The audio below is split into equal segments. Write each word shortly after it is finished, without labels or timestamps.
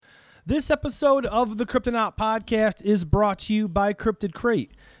This episode of the Kryptonaut Podcast is brought to you by Cryptid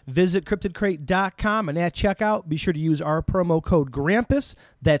Crate. Visit cryptidcrate.com and at checkout, be sure to use our promo code GRAMPUS,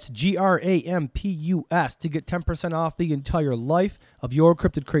 that's GRAMPUS, to get 10% off the entire life of your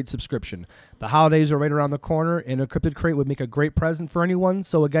Cryptid Crate subscription. The holidays are right around the corner, and a Cryptid Crate would make a great present for anyone.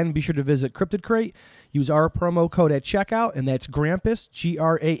 So again, be sure to visit Cryptid Crate, use our promo code at checkout, and that's GRAMPUS,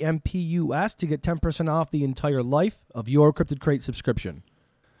 GRAMPUS, to get 10% off the entire life of your Cryptid Crate subscription.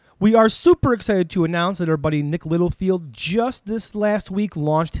 We are super excited to announce that our buddy Nick Littlefield just this last week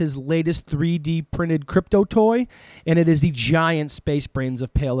launched his latest 3D printed crypto toy, and it is the giant space brains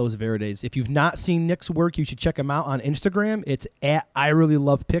of Palos Verdes. If you've not seen Nick's work, you should check him out on Instagram. It's at I Really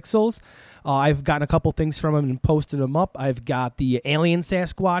Love Pixels. I've gotten a couple things from him and posted them up. I've got the alien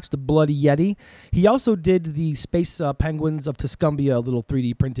Sasquatch, the Bloody Yeti. He also did the space penguins of Tuscumbia, a little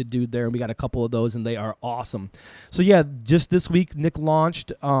 3D printed dude there, and we got a couple of those, and they are awesome. So yeah, just this week, Nick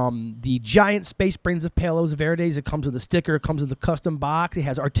launched the giant space brains of Palos Verdes. It comes with a sticker. It comes with a custom box. It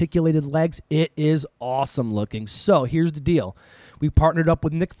has articulated legs. It is awesome looking. So here's the deal. We partnered up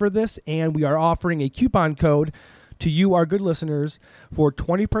with Nick for this, and we are offering a coupon code to you, our good listeners, for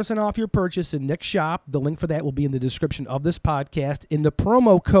 20% off your purchase in Nick's shop. The link for that will be in the description of this podcast. And the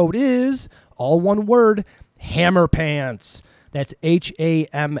promo code is, all one word, Hammer Pants. That's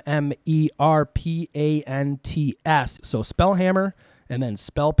HAMMERPANTS. So spell hammer and then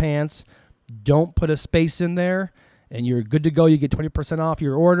spell pants. Don't put a space in there, and you're good to go. You get 20% off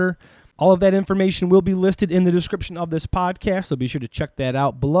your order. All of that information will be listed in the description of this podcast, so be sure to check that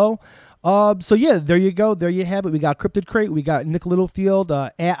out below. So yeah, there you go. There you have it. We got Cryptid Crate. We got Nick Littlefield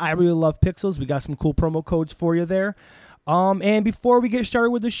at I Really Love Pixels. We got some cool promo codes for you there. And before we get started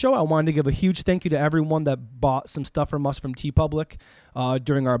with the show, I wanted to give a huge thank you to everyone that bought some stuff from us from TeePublic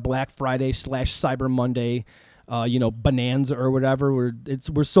during our Black Friday / Cyber Monday bonanza or whatever.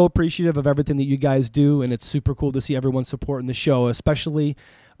 We're so appreciative of everything that you guys do, and it's super cool to see everyone supporting the show, especially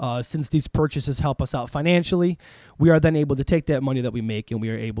since these purchases help us out financially. We are then able to take that money that we make, and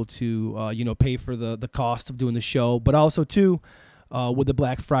we are able to pay for the cost of doing the show, but also too with the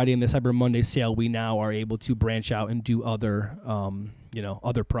Black Friday and the Cyber Monday sale, we now are able to branch out and do other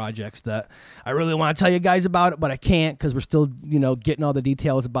other projects that I really want to tell you guys about it, but I can't because we're still, getting all the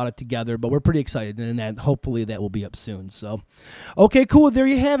details about it together. But we're pretty excited, and that hopefully that will be up soon. So, okay, cool. There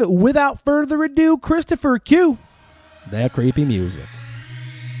you have it. Without further ado, Christopher, cue that creepy music.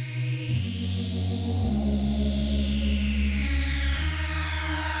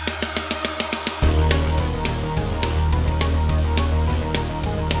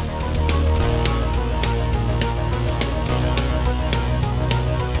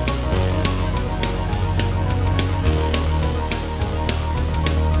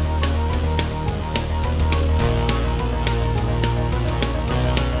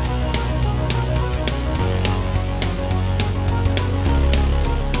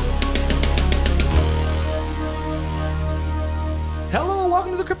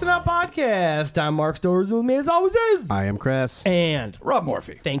 Podcast. I'm Mark Storrs, with me as always is I am Chris and Rob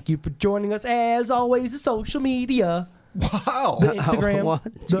Morphy. Thank you for joining us as always. The social media, Wow, the Instagram,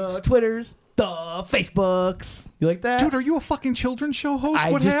 the Twitters, the Facebooks. You like that, dude? Are you a fucking children's show host?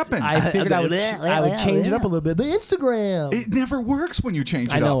 What happened? I figured I would change it up a little bit. The Instagram. It never works when you change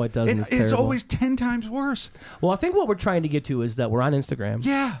it up. I know it doesn't. It's always 10 times worse. Well, I think what we're trying to get to is that we're on Instagram.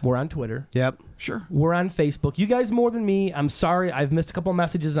 Yeah, we're on Twitter. Yep, sure. We're on Facebook. You guys more than me. I'm sorry, I've missed a couple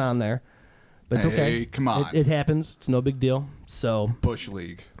messages on there. But it's okay. Hey, come on. It happens. It's no big deal. So Bush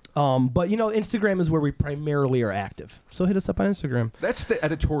League. But Instagram is where we primarily are active. So hit us up on Instagram. That's the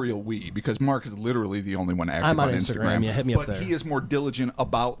editorial we, because Mark is literally the only one active I'm on Instagram. Yeah, hit me up there. But he is more diligent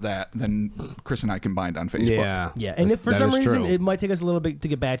about that than Chris and I combined on Facebook. Yeah. And if for some reason it might take us a little bit to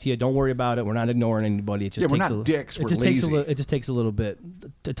get back to you, don't worry about it. We're not ignoring anybody. It just we're not dicks. We're lazy. It just takes a little bit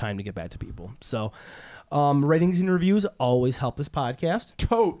of time to get back to people. So. Ratings and reviews always help this podcast.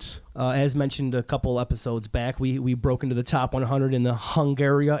 Totes. As mentioned a couple episodes back, we broke into the top 100 in the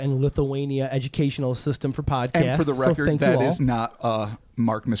Hungary and Lithuania educational system for podcasts. And for the record, that is not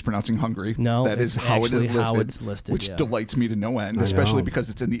Mark mispronouncing Hungary. No, that is how it is listed, how it's listed, which delights me to no end, especially because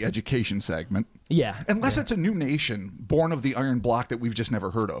it's in the education segment. Yeah. Unless it's a new nation born of the Iron Bloc that we've just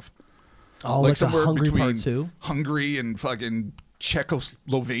never heard of. Oh, like somewhere Hungary between part 2. Hungary and fucking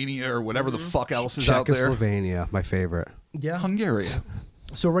Czechoslovakia or whatever the fuck else is out there. Czechoslovakia, my favorite. Yeah. Hungary.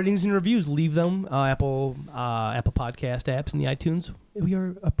 So ratings and reviews, leave them Apple Podcast apps and the iTunes. We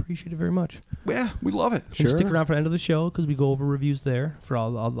are appreciative very much. Yeah, we love it. Sure. And stick around for the end of the show because we go over reviews there for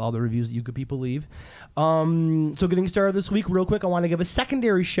all the reviews that you good people leave. So getting started this week real quick, I want to give a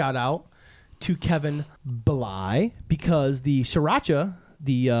secondary shout out to Kevin Bly because the sriracha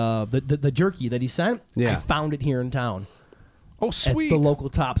the jerky that he sent. Yeah. I found it here in town Oh, at sweet. the local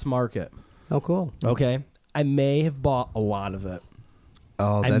Tops Market. Oh, cool. Okay, I may have bought a lot of it.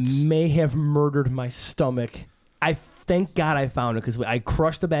 Oh, I may have murdered my stomach. I thank God I found it because I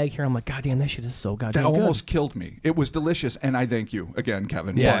crushed the bag here. I'm like, God damn, that shit is so goddamn That good. almost killed me. It was delicious, and I thank you again,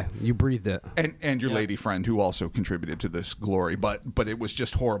 Kevin. Yeah, you breathed it. And your lady friend who also contributed to this glory, but it was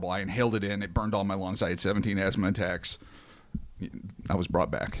just horrible. I inhaled it in. It burned all my lungs. I had 17 asthma attacks. I was brought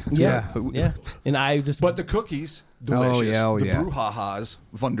back. Yeah. And I just. But the cookies, delicious. Oh, the yeah. brouhahas,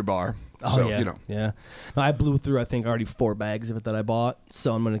 wunderbar. Oh, So, yeah. you know. Yeah. No, I blew through, I think, already 4 bags of it that I bought.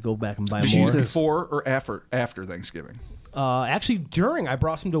 So I'm going to go back and buy Did you more. use it before or after Thanksgiving? Actually, during, I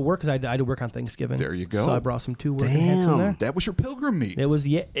brought some to work because I had to work on Thanksgiving. There you go. So I brought some to work and had some there. That was your pilgrim meat. It was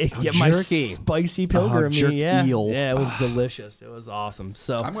my jerky. spicy pilgrim jerk meat. Yeah, eel. yeah, it was delicious. It was awesome.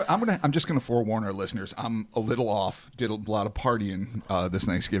 So I'm just gonna forewarn our listeners. I'm a little off. Did a lot of partying this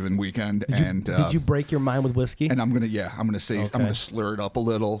Thanksgiving weekend, did you break your mind with whiskey? And I'm gonna say I'm gonna slur it up a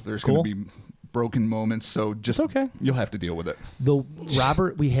little. There's Cool. gonna be broken moments, so just okay. You'll have to deal with it.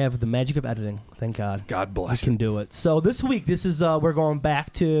 Robert, we have the magic of editing. Thank God. God bless. We can do it. So this week, we're going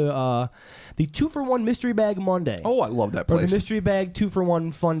back to the 2-for-1 Mystery Bag Monday. Oh, I love that Or place. the Mystery Bag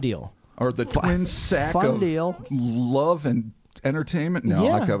 2-for-1 Fun Deal. Or the twin sack fun of deal. love and entertainment. No,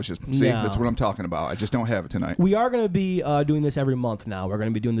 Yeah. I was just see. No. That's what I'm talking about. I just don't have it tonight. We are going to be doing this every month now. We're going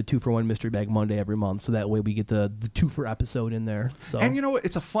to be doing the 2-for-1 Mystery Bag Monday every month, so that way we get the 2-for episode in there. So And you know what?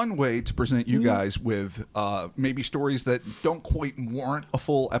 It's a fun way to present you guys with maybe stories that don't quite warrant a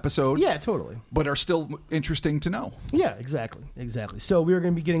full episode. Yeah, totally. But are still interesting to know. Yeah, exactly. So we are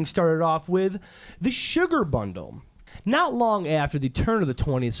going to be getting started off with the Sugar Bundle. Not long after the turn of the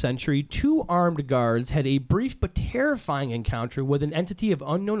 20th century, 2 armed guards had a brief but terrifying encounter with an entity of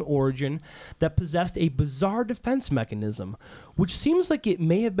unknown origin that possessed a bizarre defense mechanism, which seems like it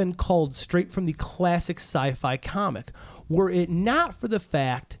may have been culled straight from the classic sci-fi comic, were it not for the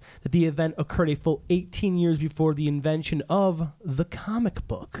fact that the event occurred a full 18 years before the invention of the comic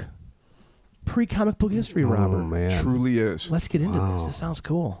book. Pre-comic book history, Robert. Oh, man. Truly is. Let's get into this. This sounds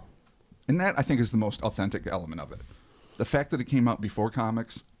cool. And that, I think, is the most authentic element of it. The fact that it came out before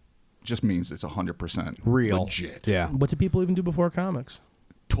comics just means it's 100% Real. legit. Yeah. What did people even do before comics?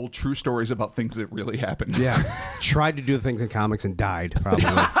 Told true stories about things that really happened. Yeah. Tried to do things in comics and died, probably.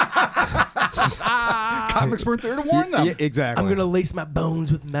 Comics weren't there to warn them. Yeah, exactly. I'm going to lace my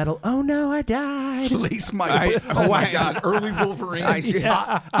bones with metal. Oh, no, I died. Lace my... oh, my God. Early Wolverine. Why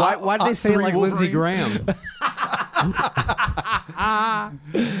did they say it like Lindsey Graham? All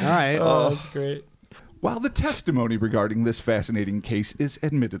right. Oh, that's great. While the testimony regarding this fascinating case is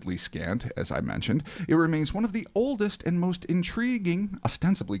admittedly scant, as I mentioned, it remains one of the oldest and most intriguing,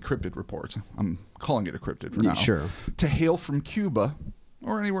 ostensibly cryptid reports. I'm calling it a cryptid for now. Sure. To hail from Cuba,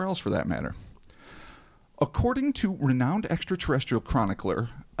 or anywhere else for that matter. According to renowned extraterrestrial chronicler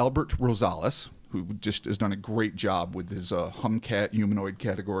Albert Rosales, who just has done a great job with his Humcat humanoid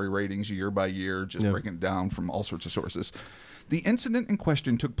category ratings year by year, just breaking it down from all sorts of sources, the incident in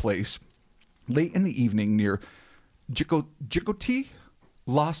question took place late in the evening near Jicote,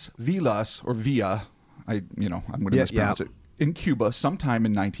 Las Villas, or Villa, I'm going to mispronounce it, in Cuba sometime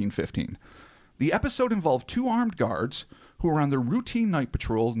in 1915. The episode involved 2 armed guards who were on their routine night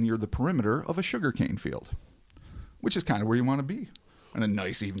patrol near the perimeter of a sugarcane field, which is kind of where you want to be on a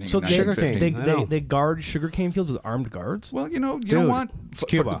nice evening So in 1915. they guard sugarcane fields with armed guards? Well, you don't want... it's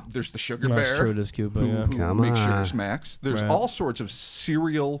Cuba. There's the sugar That's bear. true, it is Cuba, who, yeah. who Come makes on. sugar smacks. There's Right. all sorts of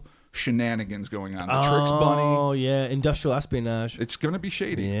serial shenanigans going on. The Tricks Bunny. Oh, yeah. Industrial espionage. It's going to be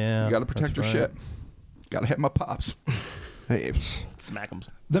shady. Yeah, You got to protect your that's right. shit. Got to hit my pops. Hey, Smack them.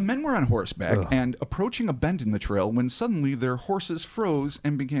 The men were on horseback and approaching a bend in the trail when suddenly their horses froze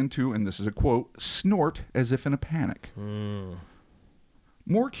and began to, and this is a quote, snort as if in a panic.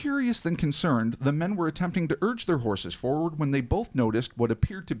 More curious than concerned, the men were attempting to urge their horses forward when they both noticed what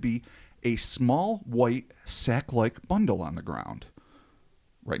appeared to be a small white sack-like bundle on the ground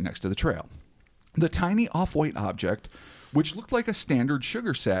right next to the trail. The tiny off-white object, which looked like a standard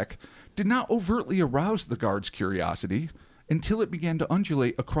sugar sack, did not overtly arouse the guards' curiosity until it began to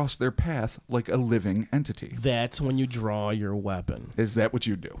undulate across their path like a living entity. That's when you draw your weapon. Is that what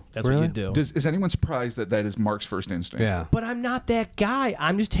you do? That's Really? what you do. Is anyone surprised that that is Mark's first instinct? yeah. But I'm not that guy.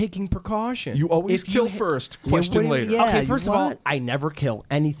 I'm just taking precaution. You always If kill ha- first, question later. yeah. Okay, first of all, what? I never kill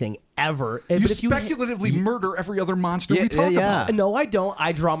anything ever. You But if speculatively murder every other monster Yeah, we talk yeah. about. No, I don't.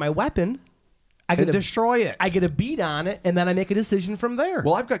 I draw my weapon. I And get destroy it. I get a beat on it, and then I make a decision from there.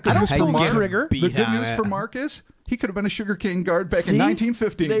 Well, I've got I good don't news for pull the Mark. trigger. The Beat good on news it. for Mark is he could have been a sugarcane guard back See? in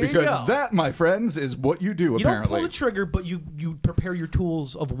 1915 There you because go. that, my friends, is what you do. You apparently, don't pull the trigger, but you prepare your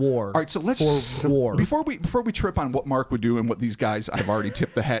tools of war. All right, so let's for war. before we trip on what Mark would do and what these guys I've already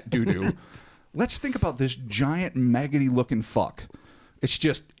tipped the hat do. Let's think about this giant maggoty looking fuck. It's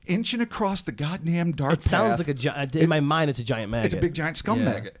just inching across the goddamn dark It sounds path. like a giant. In my mind, it's a giant maggot. It's a big giant scum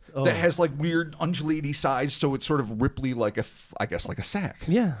maggot that has like weird undulating sides, so it's sort of ripply like I guess like a sack.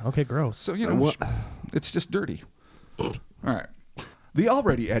 Yeah. Okay. Gross. So you know, it's just dirty. All right. The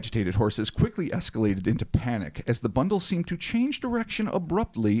already agitated horses quickly escalated into panic as the bundle seemed to change direction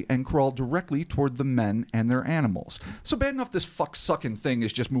abruptly and crawl directly toward the men and their animals. So bad enough this fuck-sucking thing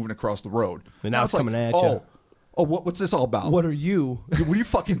is just moving across the road. And now it's coming at oh, you. Oh, what's this all about? What are you? What are you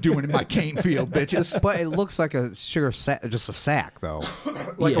fucking doing in my cane field, bitches? But it looks like a sugar sack, just a sack, though.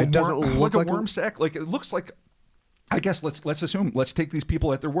 Like it doesn't look like a worm sack. Like it looks like. I guess let's assume. Let's take these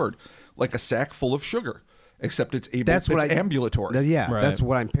people at their word. Like a sack full of sugar, except it's ambulatory. Yeah, Right. that's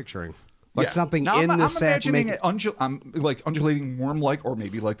what I'm picturing. Like something now, in the I'm sack. imagining it like undulating worm-like, or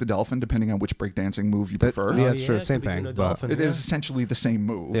maybe like the dolphin, depending on which breakdancing move you prefer. Yeah, it's true. it Same could be doing thing. a But dolphin, It is essentially the same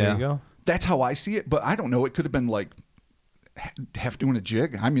move. Yeah. There you go. That's how I see it, but I don't know. It could have been like half doing a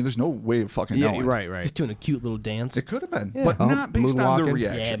jig. I mean, there's no way of fucking yeah, knowing. right. Just doing a cute little dance. It could have been, Yeah. but Oh, not based on the moonwalking?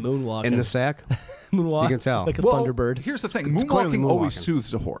 Yeah, reaction. moonwalking. In the sack. moonwalk. You can tell. Like a Well, thunderbird. here's the thing: It's clearly moonwalking always moonwalking.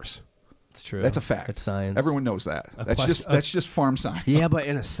 soothes a horse. It's true. That's a fact. It's science. Everyone knows that. That's quest- just farm science. Yeah, but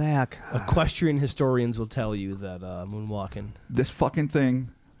in a sack. Equestrian historians will tell you that moonwalking. This fucking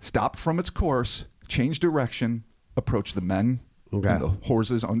thing stopped from its course, changed direction, approached the men Okay. and the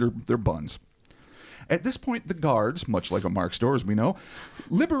horses under their buns. At this point, the guards, much like a Mark's door as we know,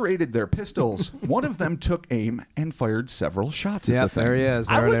 liberated their pistols. One of them took aim and fired several shots at Yeah, the thing. there he is.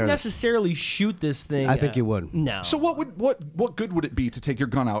 I There it wouldn't is. necessarily shoot this thing. I think you would. No. So what good would it be to take your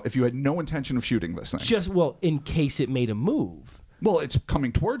gun out if you had no intention of shooting this thing? Just in case it made a move. Well, it's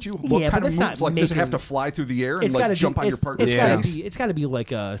coming towards you. What Yeah, kind but of that's moves? not Like, does it have making- to fly through the air and It's like gotta jump be, on your partner's face? It's gotta be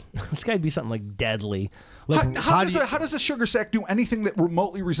like it's gotta be something like deadly. Like How does a sugar sack do anything that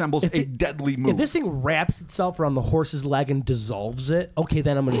remotely resembles a deadly move? If this thing wraps itself around the horse's leg and dissolves it, okay,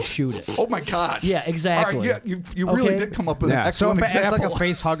 then I'm going to shoot it. Oh my God! Yeah, exactly. All right, you really Okay. did come up with an Yeah. So excellent if it's example. like a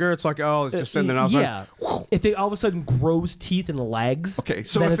face hugger, it's like, oh, it's just sitting there. And I was Yeah. If it all of a sudden grows teeth and legs, Okay,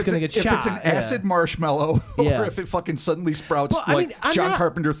 so then if it's going to get shot. if it's an acid marshmallow, Yeah. or if it fucking suddenly sprouts Well, I mean, I'm John not-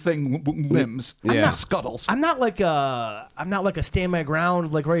 Carpenter thing limbs, Yeah. scuttles. I'm not like a stand my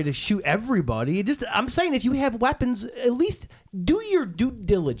ground, like ready to shoot everybody. I'm saying if you have weapons, at least do your due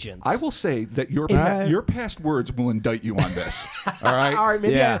diligence. I will say that your Right. your past words will indict you on this. All right. All right,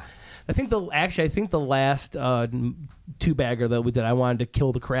 maybe Yeah. I think the last two bagger that I wanted to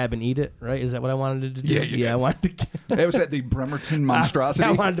kill the crab and eat it. Right? Is that what I wanted to do? Yeah, you did. I wanted to. Kill It was at the Bremerton monstrosity.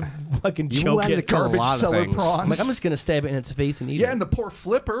 I wanted to fucking You choke wanted it. to kill a Garbage lot of cellar things. prawns. I'm like, I'm just gonna stab it in its face and eat it. Yeah, and the poor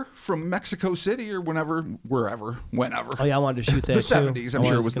flipper from Mexico City or whenever. Oh yeah, I wanted to shoot that. The too. 70s, I'm I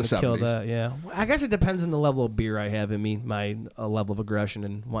sure it was the gonna kill 70s. that, yeah, I guess it depends on the level of beer I have in me, my level of aggression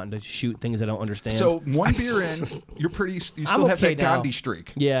and wanting to shoot things I don't understand. So one beer in, you're pretty. You still I'm have okay that now. Gandhi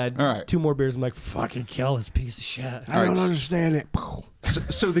streak. yeah, All right. 2 more beers. I'm like, fucking kill this piece of shit. I don't right. understand it.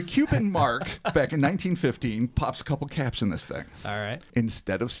 So the Cuban Mark back in 1915 pops a couple caps in this thing. All right.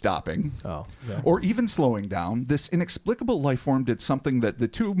 Instead of stopping, Oh, yeah. or even slowing down, this inexplicable life form did something that the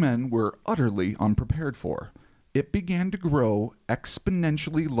two men were utterly unprepared for. It began to grow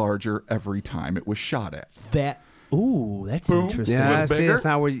exponentially larger every time it was shot at. That's Boom. interesting. A Yeah, little see, bigger? that's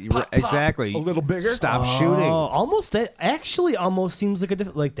not what you, Pop, pop. exactly. A little bigger? Stop Oh, shooting. almost that actually almost seems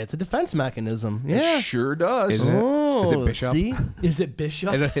like that's a defense mechanism. Yeah. It sure does. Is it? Oh, Is it Bishop? See? Is it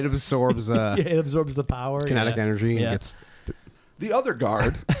Bishop? It absorbs yeah, it absorbs the power. kinetic yeah. energy and Yeah. gets. The other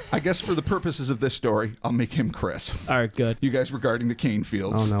guard, I guess for the purposes of this story, I'll make him Chris. All right, good. You guys regarding the cane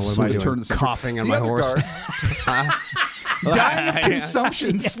fields. Oh no! What So am I the doing? turn of the century. Coughing on The my other horse. guard, dying of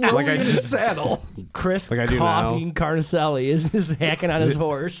consumption, slowly Like I in his just- saddle. Chris Like I do coughing Carnicelli is hacking on his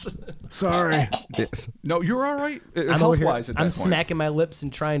horse. Sorry. Yes. No, you're all right. I'm over Health here. wise at that I'm point. smacking my lips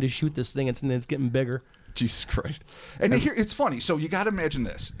and trying to shoot this thing. It's getting bigger. Jesus Christ. And here it's funny. So you got to imagine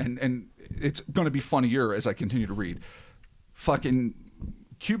this, and it's going to be funnier as I continue to read. Fucking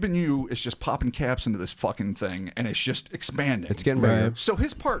Cuban U is just popping caps into this fucking thing, and it's just expanding. It's getting bigger. Right. So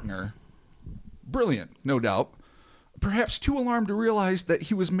his partner, brilliant, no doubt, perhaps too alarmed to realize that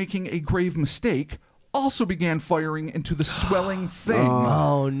he was making a grave mistake, also began firing into the swelling thing.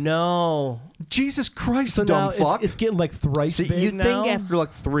 Oh no! Jesus Christ, So now dumb fuck. it's getting like thrice See, big you now. think after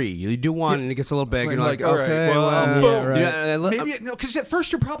like 3, you do one and it gets a little big. Right, You're like, all right, okay, well, yeah, boom. right. You know, Maybe no, because at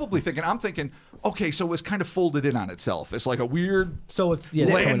first you're probably thinking, I'm thinking, okay, so it was kind of folded in on itself. It's like a weird it's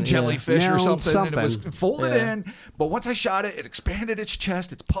land jellyfish or No, something. And it was folded Yeah. in. But once I shot it, it expanded its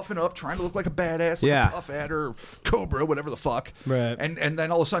chest. It's puffing up, trying to look like a badass, like a puff adder, cobra, whatever the fuck. Right. And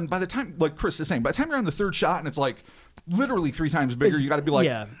then all of a sudden, by the time, like Chris is saying, by the time you're on the third shot and it's like literally 3 times bigger, you got to be like,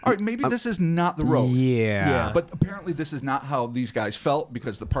 all right, maybe this is not the road. Yeah. But apparently this is not how these guys felt,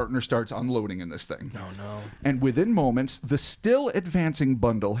 because the partner starts unloading in this thing. No. And within moments, the still advancing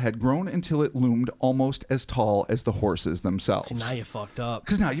bundle had grown until it loomed almost as tall as the horses themselves. See, now you fucked up.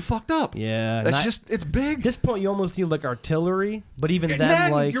 Because now you fucked up. Yeah. It's big. At this point, you almost need like artillery, but even And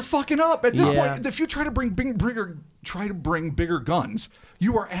then, like you're fucking up. At this point, if you try to bring bigger guns,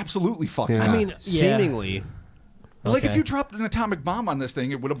 you are absolutely fucking up. I mean, seemingly. Like if Okay. you dropped an atomic bomb on this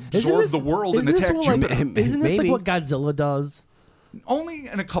thing, it would absorb the world and attack Jupiter. Isn't this like Maybe. what Godzilla does? Only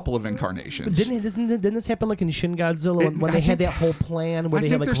in a couple of incarnations. Didn't this happen like in Shin Godzilla when I they had think- that whole plan where I they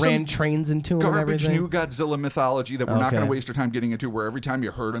think had like there's ran some trains into him and Garbage everything? new Godzilla mythology that we're not going Okay. to waste our time getting into, where every time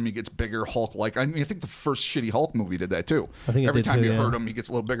you hurt him, he gets bigger, Hulk-like. I mean, I think the first shitty Hulk movie did that too. I think it every did time too, you yeah. hurt him, he gets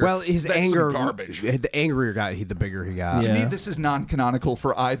a little bigger. Well, his That's anger, some garbage. the angrier guy, the bigger he got. To Yeah. me, this is non-canonical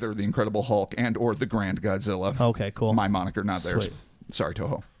for either the Incredible Hulk and or the Grand Godzilla. Okay, cool. My moniker, not theirs. Sweet. Sorry,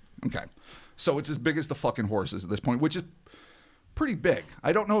 Toho. Okay. So it's as big as the fucking horses at this point, which is pretty big.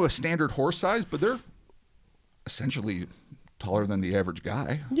 I don't know a standard horse size, but they're essentially taller than the average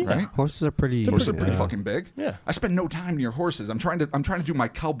guy, right? Horses are pretty. Horses are pretty fucking big. Yeah. I spend no time near horses. I'm trying to do my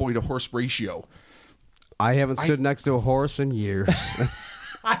cowboy to horse ratio. I haven't stood next to a horse in years.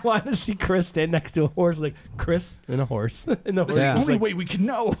 I want to see Chris stand next to a horse, like Chris and a horse. And the That's horse the is only like, way we can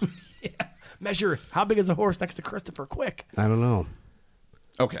know. measure how big is a horse next to Christopher quick. I don't know.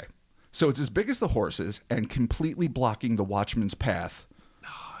 Okay. So it's as big as the horses and completely blocking the watchman's path.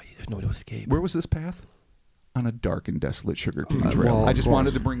 There's no way to escape. Where was this path? On a dark and desolate sugarcane Well, trail. I of just course.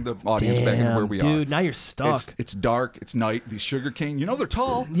 wanted to bring the audience back in where we dude, are. now you're stuck. It's dark. It's night. These sugarcane, they're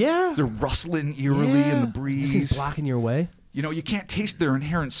tall. Yeah. They're rustling eerily in the This breeze. thing's blocking your way. You can't taste their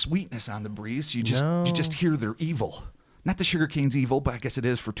inherent sweetness on the breeze. You just hear their evil. Not the sugarcane's evil, but I guess it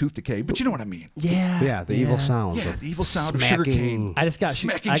is for tooth decay. But you know what I mean. Yeah. Yeah, the evil sounds. Yeah, of the evil sound of smacking. sugarcane. I just got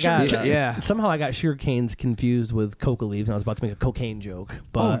Smacking I got sugarcane. Yeah. Somehow I got sugar canes confused with coca leaves, and I was about to make a cocaine joke,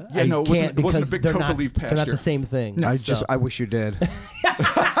 but yeah, I no, it wasn't- can't it wasn't a because big they're coca not- leaf They're not pasture. the same thing. I wish you did.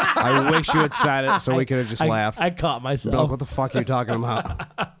 I wish you had said it so we could have just laughed. I caught myself. Be like, what the fuck are you talking about?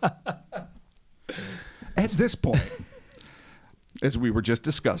 At this point, as we were just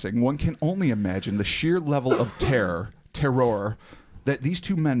discussing, one can only imagine the sheer level of terror that these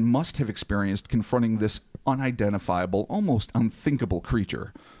two men must have experienced confronting this unidentifiable, almost unthinkable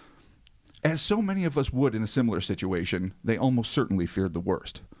creature. As so many of us would in a similar situation, they almost certainly feared the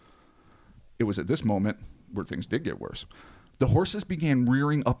worst. It was at this moment where things did get worse. The horses began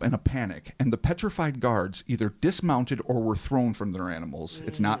rearing up in a panic, and the petrified guards either dismounted or were thrown from their animals.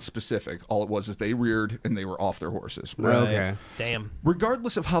 It's not specific. All it was is they reared and they were off their horses. Right. Okay. Damn.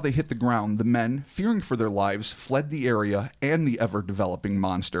 Regardless of how they hit the ground, the men, fearing for their lives, fled the area and the ever-developing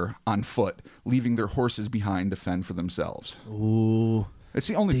monster on foot, leaving their horses behind to fend for themselves. Ooh. It's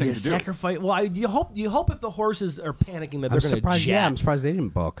the only Do thing you to do. sacrifice? Well, you hope if the horses are panicking that I'm they're going to surprised. jet. Yeah, I'm surprised they didn't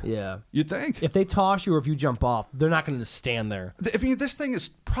book. Yeah. You'd think. If they toss you or if you jump off, they're not going to just stand there. I mean, this thing is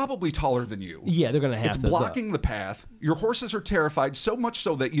probably taller than you. Yeah, they're going to have It's to. blocking the path. Your horses are terrified, so much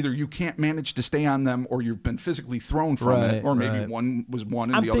so that either you can't manage to stay on them or you've been physically thrown from it, Right, or maybe right. one was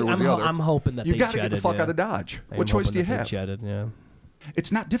one and the other was the other. I'm hoping that you they got to get jetted, the fuck yeah. out of Dodge. I'm What choice hoping do you that they have? jetted, yeah.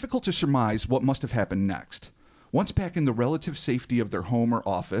 It's not difficult to surmise what must have happened next. Once back in the relative safety of their home or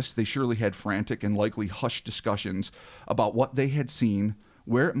office, they surely had frantic and likely hushed discussions about what they had seen,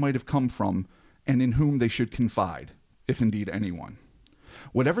 where it might have come from, and in whom they should confide, if indeed anyone.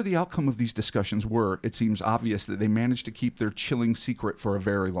 Whatever the outcome of these discussions were, it seems obvious that they managed to keep their chilling secret for a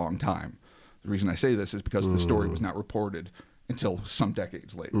very long time. The reason I say this is because the story was not reported until some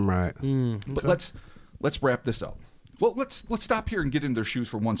decades later. Right. But let's wrap this up. Well, let's stop here and get in their shoes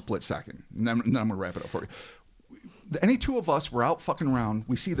for one split second, and then I'm gonna wrap it up for you. Any two of us, we're out fucking around.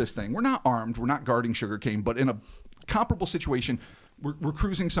 We see this thing. We're not armed. We're not guarding sugarcane, but in a comparable situation, we're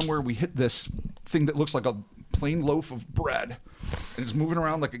cruising somewhere. We hit this thing that looks like a plain loaf of bread, and it's moving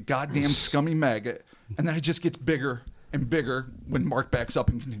around like a goddamn scummy maggot. And then it just gets bigger and bigger when Mark backs up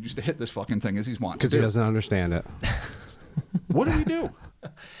and continues to hit this fucking thing as he's wanting to Because he do. doesn't understand it. What do we do?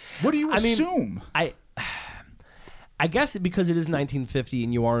 What do you assume? I guess because it is 1950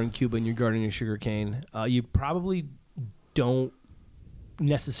 and you are in Cuba and you're guarding a sugar cane, you probably don't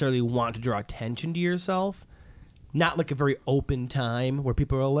necessarily want to draw attention to yourself. not like a very open time where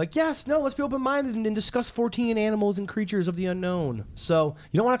people are like, yes, no, let's be open-minded and discuss 14 animals and creatures of the unknown. So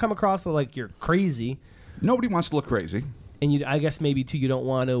you don't want to come across like you're crazy. Nobody wants to look crazy. And I guess maybe, too, you don't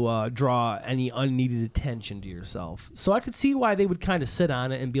want to draw any unneeded attention to yourself. So I could see why they would kind of sit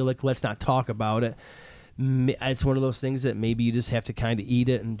on it and be like, let's not talk about it. It's one of those things that maybe you just have to kind of eat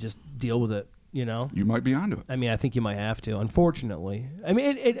it and just deal with it, you know? You might be onto it. I mean, I think you might have to, unfortunately. I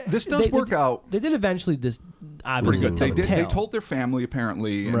mean, this does work out. They did eventually obviously pretty good. tell They told their family,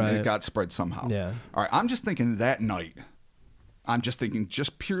 apparently, and it got spread somehow. Yeah. All right, I'm just thinking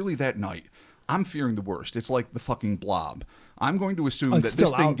just purely that night, I'm fearing the worst. It's like the fucking blob. I'm going to assume that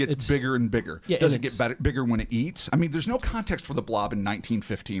this thing gets bigger and bigger. Yeah, does it get bigger when it eats? I mean, there's no context for the blob in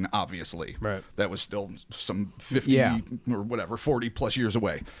 1915, obviously. Right. That was still some 50 or whatever, 40 plus years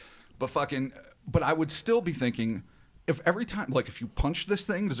away. But I would still be thinking, if every time, like if you punch this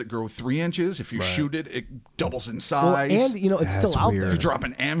thing, does it grow 3 inches? If you shoot it, it doubles in size. Well, and, it's still out there. If you drop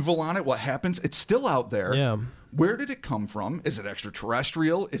an anvil on it, what happens? It's still out there. Yeah. Where did it come from? Is it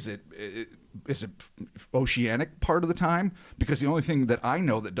extraterrestrial? Is it oceanic part of the time? Because the only thing that I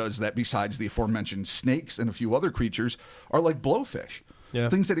know that does that, besides the aforementioned snakes and a few other creatures, are like blowfish. Yeah.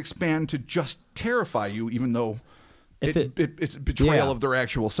 Things that expand to just terrify you, even though it's a betrayal of their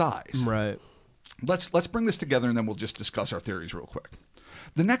actual size. Right. Let's bring this together, and then we'll just discuss our theories real quick.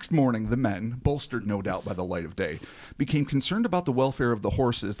 The next morning, the men, bolstered no doubt by the light of day, became concerned about the welfare of the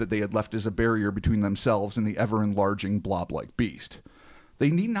horses that they had left as a barrier between themselves and the ever-enlarging blob-like beast. They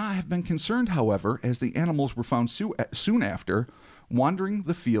need not have been concerned, however, as the animals were found soon after, wandering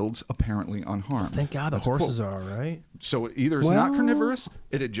the fields apparently unharmed. Oh, thank God the horses are all right. So either it's not carnivorous,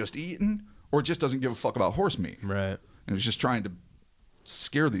 it had just eaten, or it just doesn't give a fuck about horse meat. Right. And it's just trying to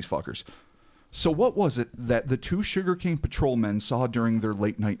scare these fuckers. So what was it that the 2 sugarcane patrolmen saw during their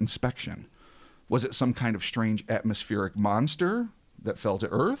late-night inspection? Was it some kind of strange atmospheric monster that fell to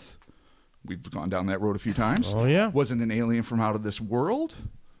Earth? We've gone down that road a few times. Oh, yeah. Was it an alien from out of this world?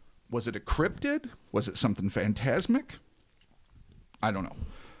 Was it a cryptid? Was it something phantasmic? I don't know.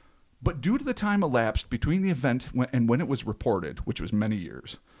 But due to the time elapsed between the event and when it was reported, which was many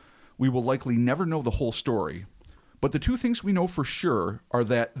years, we will likely never know the whole story. But the 2 things we know for sure are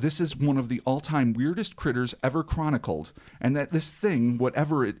that this is one of the all-time weirdest critters ever chronicled, and that this thing,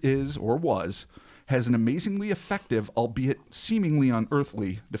 whatever it is or was, has an amazingly effective, albeit seemingly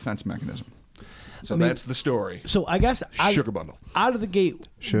unearthly, defense mechanism. So that's the story. So I guess Sugar bundle. Out of the gate,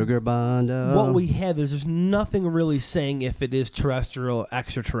 Sugar bundle. what we have is there's nothing really saying if it is terrestrial,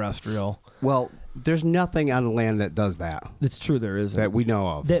 extraterrestrial. Well, there's nothing on the land that does that. It's true, there isn't. That we know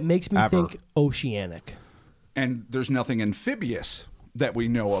of. That makes me think oceanic. And there's nothing amphibious that we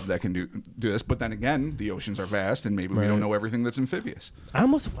know of that can do this. But then again, the oceans are vast, and maybe we don't know everything that's amphibious. I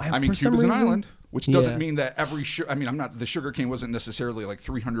mean, Cuba's an island, which doesn't mean that the sugarcane wasn't necessarily like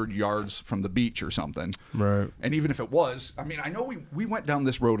 300 yards from the beach or something. Right. And even if it was, I mean, I know we went down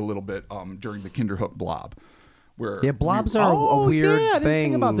this road a little bit during the Kinderhook blob. Where blobs are a weird thing. I didn't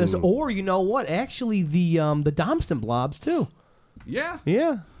think about this. Or, you know what? Actually, the Domston blobs, too. Yeah.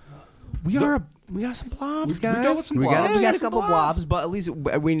 Yeah. We got some blobs, guys. We dealt with some We blobs. got a couple blobs, but at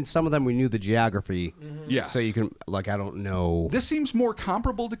least some of them we knew the geography. Mm-hmm. Yeah. So you can, I don't know. This seems more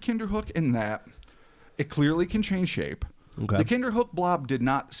comparable to Kinderhook in that it clearly can change shape. Okay. The Kinderhook blob did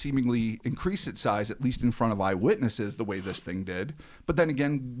not seemingly increase its size, at least in front of eyewitnesses, the way this thing did. But then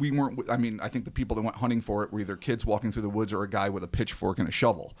again, we weren't. I mean, I think the people that went hunting for it were either kids walking through the woods or a guy with a pitchfork and a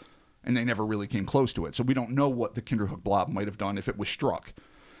shovel, and they never really came close to it. So we don't know what the Kinderhook blob might have done if it was struck.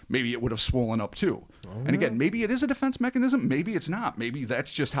 Maybe it would have swollen up too. And again, maybe it is a defense mechanism. Maybe it's not. Maybe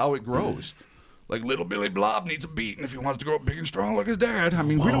that's just how it grows. Like little Billy Blob needs a beating if he wants to grow up big and strong like his dad. I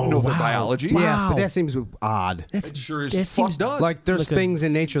mean, we don't know their biology. Yeah, but that seems odd. It sure as fuck does. Like there's things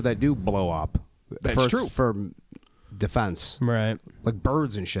in nature that do blow up. That's true. For defense. Right. Like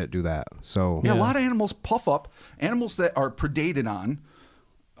birds and shit do that. So yeah, a lot of animals puff up. Animals that are predated on.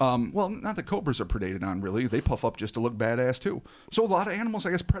 Well, not that cobras are predated on, really. They puff up just to look badass, too. So a lot of animals,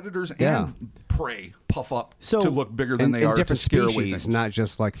 I guess predators and prey puff up to look bigger than they are to scare away things. Not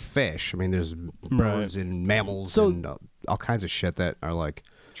just like fish. I mean, there's birds and mammals and all kinds of shit that are like,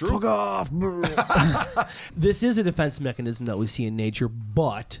 fuck off. This is a defense mechanism that we see in nature,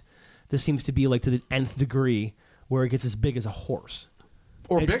 but this seems to be like to the nth degree where it gets as big as a horse.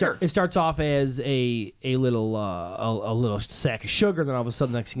 Or bigger. It starts off as a little sack of sugar, then all of a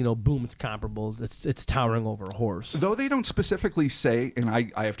sudden, next thing you know, boom, it's comparable. It's towering over a horse. Though they don't specifically say, and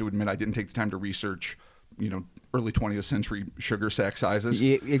I have to admit, I didn't take the time to research, early 20th century sugar sack sizes.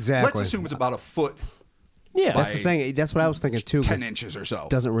 Yeah, exactly. Let's assume it's about a foot Yeah, that's the thing. That's what I was thinking too. 10 inches or so.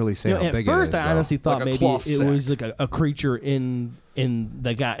 Doesn't really say how big it is. At first, I honestly thought Like a maybe cloth it sack. was like a creature in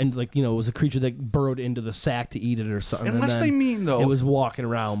the guy, and like it was a creature that burrowed into the sack to eat it or something. Unless and they then mean though, it was walking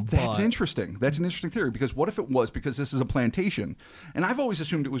around. That's but, interesting. That's an interesting theory because what if it was because this is a plantation, and I've always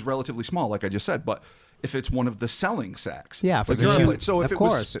assumed it was relatively small, like I just said. But if it's one of the selling sacks, Yeah, for like the they're- shoot. so if Of it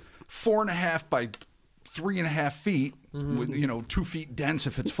course. was 4.5 by 3.5 feet, with, 2 feet dense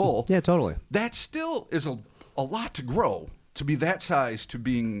if it's full. Yeah, totally. That still is a lot to grow to be that size to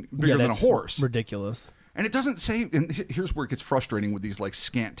being bigger than a that's horse. ridiculous. And it doesn't say, and here's where it gets frustrating with these like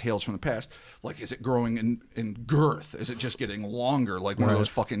scant tales from the past. Like, is it growing in girth? Is it just getting longer, like one of those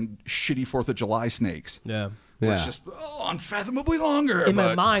fucking shitty 4th of July snakes? Yeah. Where it's Yeah. just unfathomably longer. In my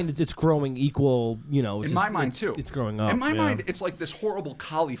but mind, it's growing equal. in my mind too. It's growing up. In my yeah. mind, it's like this horrible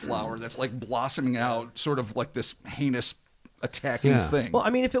cauliflower that's like blossoming out, sort of like this heinous attacking Yeah. thing. Well,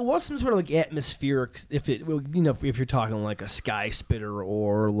 I mean, if it was some sort of like atmospheric, if you're talking like a sky spitter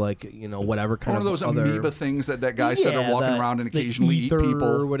or like whatever kind one of those other, amoeba things that guy said are walking around and the occasionally eat ether people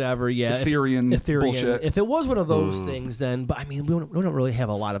or whatever. Yeah, Etherean bullshit. If it was one of those things, then but I mean, we don't really have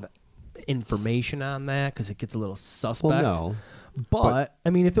a lot of information on that because it gets a little suspect. Well, no. But I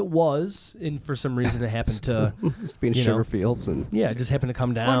mean, if it was, and for some reason it happened to, Just being sugar fields and it just happened to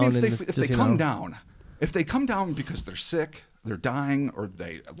come down. Well, I mean, and if they come down, because they're sick, they're dying, or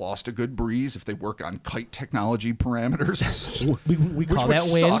they lost a good breeze, if they work on kite technology parameters, we call would that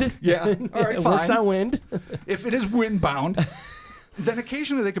wind. suck. Yeah, all right, it fine. works on wind. If it is wind bound, then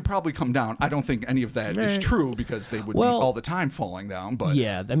occasionally they could probably come down. I don't think any of that is Right. true because they would be Well, all the time falling down. But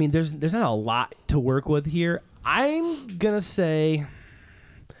Yeah, I mean, there's not a lot to work with here. I'm gonna say,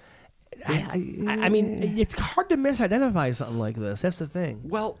 I mean, it's hard to misidentify something like this. That's the thing.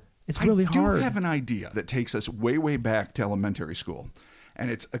 well, It's really I do hard. have an idea that takes us way, way back to elementary school,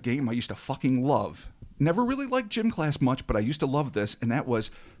 and it's a game I used to fucking love. Never really liked gym class much, but I used to love this, and that was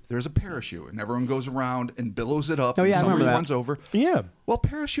there's a parachute, and everyone goes around and billows it up, Oh, and yeah, I somebody remember that. runs over. Yeah. Well,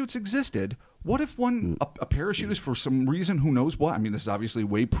 parachutes existed. What if a parachute is for some reason, who knows what? I mean, this is obviously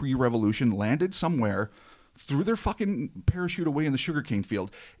way pre-revolution, landed somewhere, threw their fucking parachute away in the sugarcane field.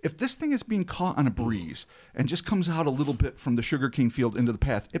 If this thing is being caught on a breeze and just comes out a little bit from the sugarcane field into the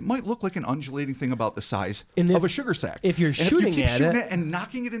path, it might look like an undulating thing about the size of a sugar sack. if you're and shooting if you keep at shooting it- and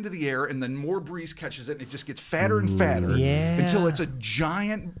knocking it into the air, and then more breeze catches it, and it just gets fatter and fatter Yeah. until it's a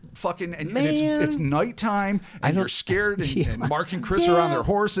giant fucking and Man. it's nighttime, and you're scared, and Mark and Chris are on their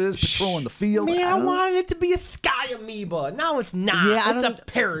horses patrolling the field. Man, I wanted it to be a sky amoeba. Now it's not. Yeah, it's a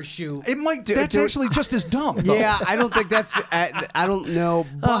parachute. It might. That's actually just as dumb. though. Yeah, I don't think that's. I don't know,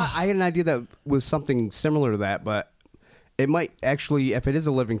 but I had an idea that was something similar to that. But it might actually, if it is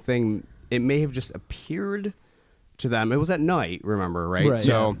a living thing, it may have just appeared to them. It was at night, remember, right? Right,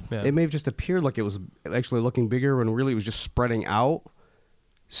 So yeah. it may have just appeared like it was actually looking bigger when really it was just spreading out.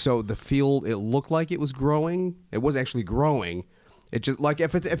 So the field, it looked like it was growing. It was actually growing. It just like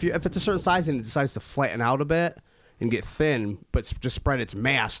if it's a certain size and it decides to flatten out a bit and get thin, but just spread its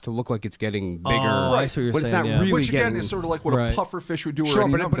mass to look like it's getting bigger. Oh, I see what you're but it's saying, not yeah. really Which again getting, is sort of like what Right. a puffer fish would do, or sure,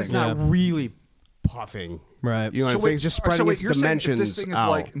 any but, other but it's thing. not really puffing. Right. You know what I'm saying? It's just spreading its you're saying dimensions if this thing is out.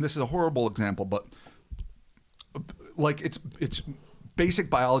 like, and this is a horrible example, but like it's basic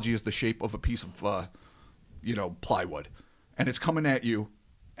biology is the shape of a piece of plywood, and it's coming at you,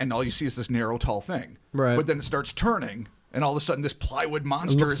 and all you see is this narrow, tall thing. Right. But then it starts turning, and all of a sudden this plywood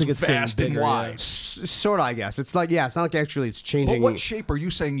monster looks is like it's getting vast and bigger, wide. Sort of, I guess. It's like, yeah, it's not like actually it's changing. But what shape are you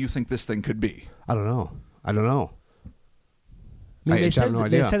saying you think this thing could be? I don't know. I mean, I they have said, no they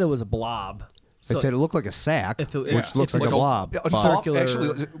idea. said it was a blob. They So- said it looked like a sack, If it- which yeah, looks if like it a was blob. An but- off- Circular-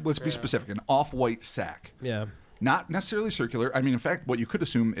 actually, let's be specific. An off-white sack. Yeah. Not necessarily circular. I mean, in fact, what you could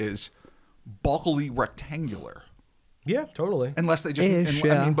assume is bulkily rectangular. Yeah, totally. Unless they just, Ish, I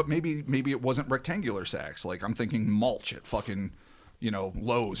yeah. mean, but maybe it wasn't rectangular sacks. Like I'm thinking mulch at fucking,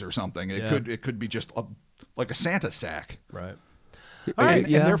 Lowe's or something. It Yeah. could be just like a Santa sack. Right. And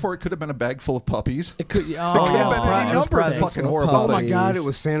therefore it could have been a bag full of puppies. It could. could have been any it was number of probably- fucking horrible Oh my things. god, it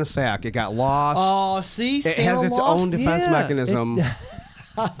was Santa sack. It got lost. Oh, see, it has its own defense mechanism.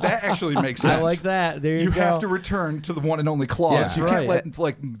 That actually makes sense. I like that. There you You go. have to return to the one and only claws. Yeah. You Right. can't let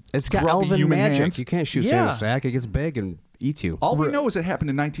like It's got grubby elven human magic. hands. You can't shoot Yeah. Santa sack. It gets big and eats you. All we know is it happened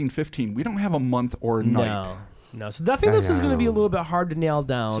in 1915. We don't have a month or a night. No. So I think this is I going to be a know. little bit hard to nail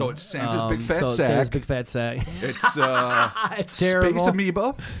down. So it's Santa's big fat Santa's sack. big fat sack. It's It's terrible. space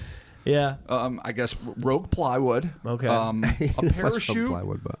amoeba. Yeah. I guess rogue plywood. Okay. A That's from parachute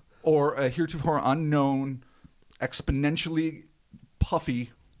plywood, but or a heretofore unknown, exponentially puffy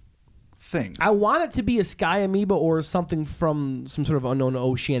thing. I want it to be a sky amoeba or something from some sort of unknown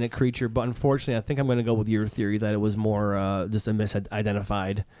oceanic creature, but unfortunately, I think I'm going to go with your theory that it was more just a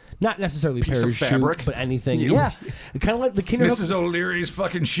misidentified, not necessarily Piece of parachute, fabric? but anything. Yeah, kind of like the Kinderhook. Mrs. O'Leary's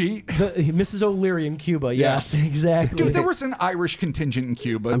fucking sheet. Mrs. O'Leary in Cuba. Yes, exactly. Dude, there was an Irish contingent in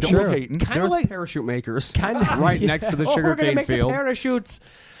Cuba. I'm Don't sure. be hating. Kind There of was like parachute makers Kinda, right next to the we're gonna sugarcane make field. The parachutes.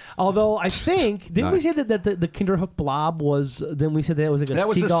 Although I think didn't we Nice. say that the Kinderhook blob was? Then we said that it was like That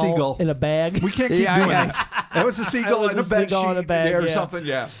was a seagull seagull. in a bag. We can't keep Yeah, doing yeah. that. That was a seagull That in a was a bed seagull sheet in a bag, or yeah. something.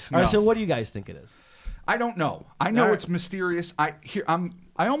 Yeah. All right. No. So what do you guys think it is? I don't know. I know All right. it's mysterious. I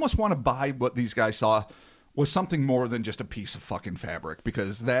almost want to buy what these guys saw was something more than just a piece of fucking fabric,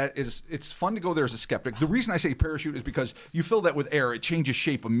 because it's fun to go there as a skeptic. The reason I say parachute is because you fill that with air, it changes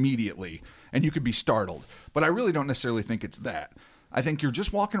shape immediately, and you could be startled. But I really don't necessarily think it's that. I think you're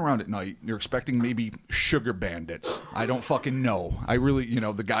just walking around at night. You're expecting maybe sugar bandits. I don't fucking know. I really,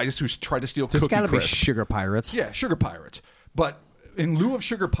 the guys who try to steal There's Cookie got to be Crisp. sugar pirates. Yeah, sugar pirates. But in lieu of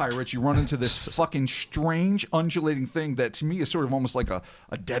sugar pirates, you run into this fucking strange undulating thing that to me is sort of almost like a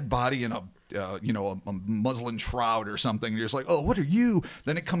dead body in a muslin shroud or something. You're just like, oh, what are you?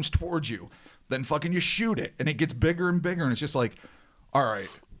 Then it comes towards you. Then fucking you shoot it, and it gets bigger and bigger, and it's just like, all right,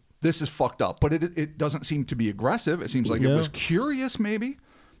 this is fucked up. But it doesn't seem to be aggressive. It seems like it was curious, maybe.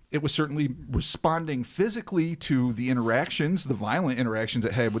 It was certainly responding physically to the interactions, the violent interactions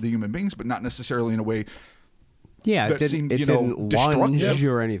it had with the human beings, but not necessarily in a way. Yeah, That it seemed, didn't lunge destructive.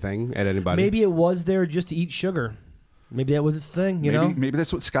 or anything at anybody. Maybe it was there just to eat sugar. Maybe that was its thing. You know, Maybe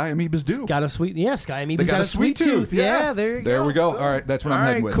that's what sky amoebas do. got a sweet. Yeah, sky amoeba They got a sweet tooth. Yeah, there you go. There we go. All right, that's what I'm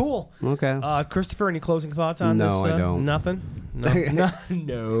heading with. Cool. Okay. Christopher, any closing thoughts on this? No, I don't. Nothing.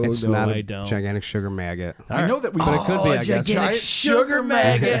 No, It's no, not I a don't. gigantic sugar maggot. I know that we, But it could be, I guess. gigantic sugar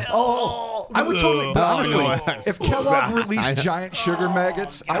maggot. Oh, I would totally. But honestly, no. if Kellogg released giant sugar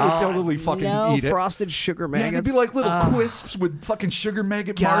maggots, I would totally fucking eat it. frosted sugar Yeah, maggots. it'd be like little crisps with fucking sugar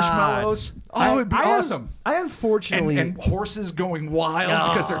maggot God. marshmallows. Oh, it'd be awesome. I unfortunately. And horses going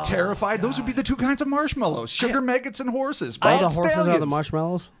wild because they're terrified. Those would be the two kinds of marshmallows: sugar maggots and horses. All the Wild horses are the stallions.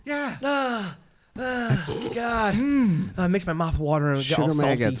 marshmallows. Yeah. God, it makes my mouth water and get Sugar all salty.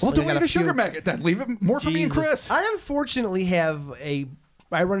 maggots. Well, They don't got eat a a sugar few- maggot then. Leave it more for me and Jesus. Chris. I unfortunately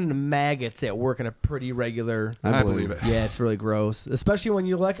I run into maggots at work in a pretty regular. I believe it. Yeah, it's really gross. Especially when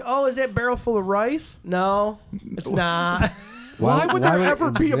you're like, oh, is that barrel full of rice? No, it's not. Why would there would- ever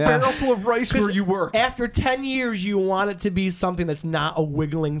be a yeah. barrel full of rice where you work? After 10 years, you want it to be something that's not a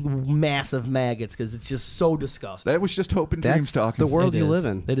wiggling mass of maggots because it's just so disgusting. That was just hope and dreams That's talking. the world It you is. live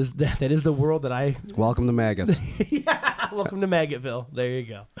in. That is the world that I. Welcome to maggots. Welcome to Maggotville. There you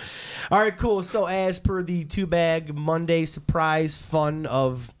go. All right, cool. So as per the 2-bag Monday surprise fun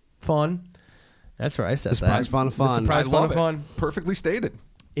of fun. That's right. I said Surprise that. fun of The fun. surprise I fun love of it. fun. Perfectly stated.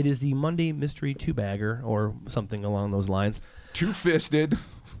 It is the Monday mystery 2-bagger or something along those lines. Two-fisted.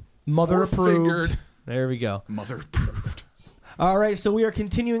 Mother approved. Four-fingered. There we go. Mother approved. All right, so we are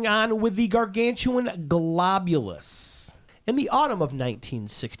continuing on with the Gargantuan Globulous. In the autumn of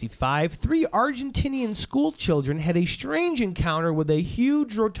 1965, 3 Argentinian school children had a strange encounter with a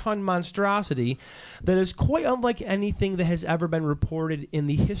huge rotund monstrosity that is quite unlike anything that has ever been reported in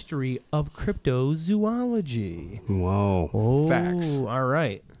the history of cryptozoology. Whoa. Oh, Facts. all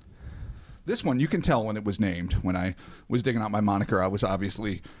right. This one, you can tell when it was named. When I was digging out my moniker, I was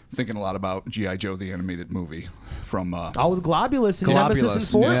obviously thinking a lot about G.I. Joe, the animated movie from... Oh, with Globulous and Nemesis Globulous,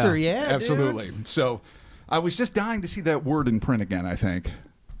 Enforcer, yeah, dude. absolutely. So I was just dying to see that word in print again, I think.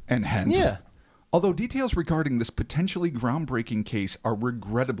 And hence... Yeah. Although details regarding this potentially groundbreaking case are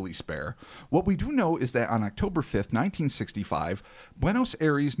regrettably spare, what we do know is that on October 5th, 1965, Buenos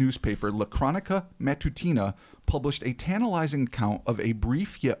Aires newspaper La Cronica Matutina published a tantalizing account of a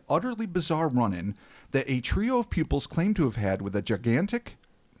brief yet utterly bizarre run-in that a trio of pupils claimed to have had with a gigantic,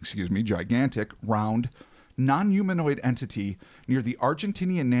 round, non-humanoid entity near the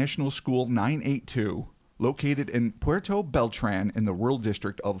Argentinian National School 982, located in Puerto Beltran in the rural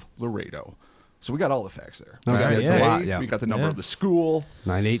district of Laredo. So we got all the facts there. We Okay, got that's the a day, lot, yeah. We got the number Yeah. of the school.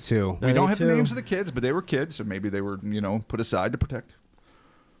 982. We don't have the 982. names of the kids, but they were kids, so maybe they were, put aside to protect.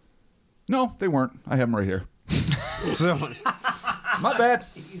 No, they weren't. I have them right here. My bad.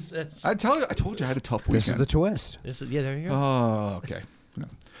 Jesus. I told you I had a tough weekend. This is the twist. Yeah, there you go. Oh, okay. No.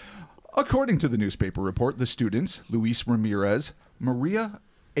 According to the newspaper report, the students, Luis Ramirez, Maria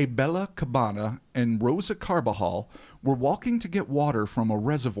Abela Cabana, and Rosa Carbajal, were walking to get water from a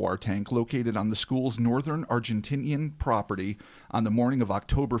reservoir tank located on the school's northern Argentinian property on the morning of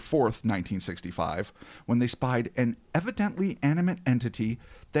October 4th, 1965, when they spied an evidently animate entity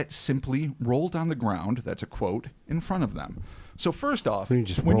that simply rolled on the ground, that's a quote, in front of them. So first off, When you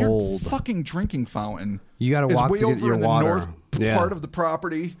just when your rolled. fucking drinking fountain You gotta is walk way to get over your in water. the north Yeah. part of the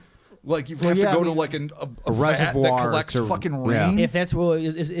property, like you Well, have yeah, to go I to mean, like a vat reservoir that collects to- fucking yeah. rain. If that's well,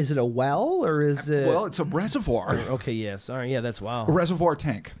 is it a well or is it? Well, it's a reservoir. Okay, yes. All right, yeah, that's wow. A reservoir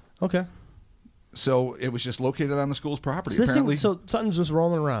tank. Okay. So it was just located on the school's property. So this Apparently, thing, so something's just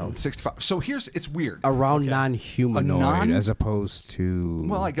rolling around. 65. So it's weird. Around non-humanoid A non- as opposed to...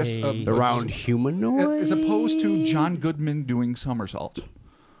 Well, I guess around humanoid? as opposed to John Goodman doing somersaults.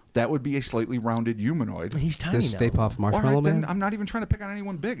 That would be a slightly rounded humanoid. He's tiny This now. Stay Puft All Marshmallow right, then Man? I'm not even trying to pick on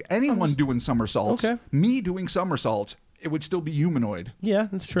anyone big. Anyone doing somersaults. Okay. Me doing somersaults, it would still be humanoid. Yeah,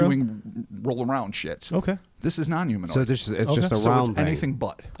 that's true. Doing roll around shits. Okay. This is non-humanoid. So it's Okay. just a So round it's thing. anything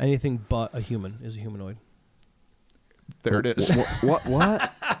but. Anything but a human is a humanoid. There it is.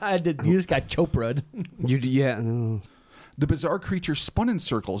 What? I did. You just got Chopra'd. No. The bizarre creature spun in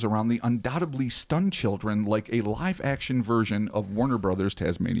circles around the undoubtedly stunned children like a live-action version of Warner Brothers'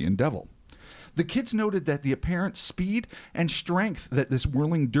 Tasmanian Devil. The kids noted that the apparent speed and strength that this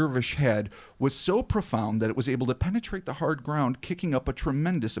whirling dervish had was so profound that it was able to penetrate the hard ground, kicking up a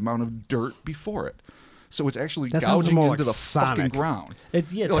tremendous amount of dirt before it. So it's actually That sounds gouging more into like the Sonic. fucking ground.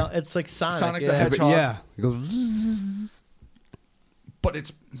 It's like Sonic. Sonic the yeah. Hedgehog. Yeah. It goes... Zzz. But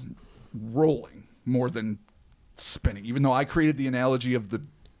it's rolling more than spinning, even though I created the analogy of the...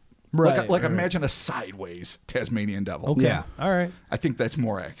 Right. like right. imagine a sideways Tasmanian Devil. Okay. Yeah. All right. I think that's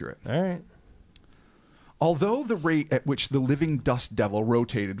more accurate. All right. Although the rate at which the living dust devil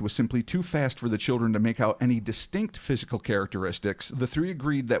rotated was simply too fast for the children to make out any distinct physical characteristics, the three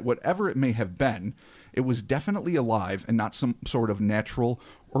agreed that whatever it may have been, it was definitely alive and not some sort of natural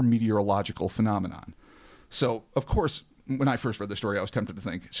or meteorological phenomenon. So, of course, when I first read the story, I was tempted to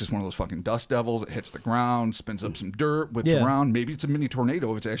think it's just one of those fucking dust devils. It hits the ground, spins up some dirt, whips Yeah. around. Maybe it's a mini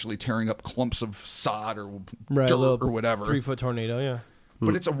tornado if it's actually tearing up clumps of sod or Right. dirt a little or whatever. 3-foot tornado. Yeah.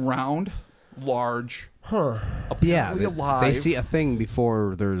 But it's a round, large, Huh. Yeah. apparently alive. They see a thing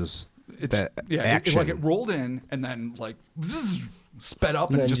before there's It's that It, like it action. rolled in and then like zzz, sped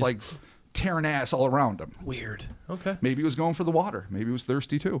up and then just just- like tearing ass all around him. Weird. Okay. Maybe he was going for the water. Maybe he was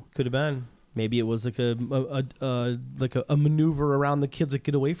thirsty too. Could have been. Maybe it was like a maneuver around the kids that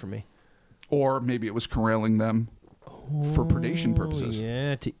get away from me. Or maybe it was corralling them for predation purposes.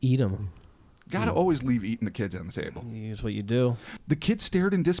 Yeah, to eat them. Gotta always leave eating the kids on the table. Here's what you do. The kids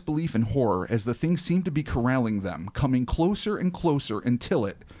stared in disbelief and horror as the thing seemed to be corralling them, coming closer and closer until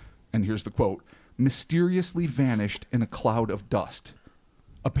it, and here's the quote, mysteriously vanished in a cloud of dust,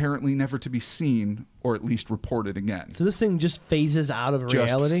 apparently never to be seen or at least reported again. So this thing just phases out of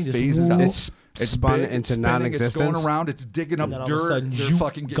Just reality. phases out. It's spun big, it's into spinning, non-existence. It's going around. It's digging up And then all of a dirt. sudden, They're zoop,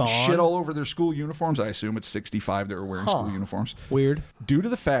 fucking getting gone. shit all over their school uniforms. I assume it's 65 that were wearing school uniforms. Weird. Due to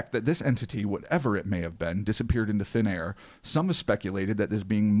the fact that this entity, whatever it may have been, disappeared into thin air, some have speculated that this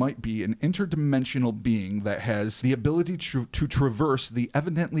being might be an interdimensional being that has the ability to traverse the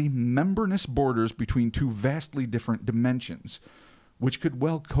evidently membranous borders between two vastly different dimensions, which could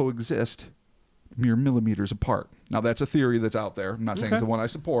well coexist mere millimeters apart. Now, that's a theory that's out there. I'm not saying it's Okay. the one I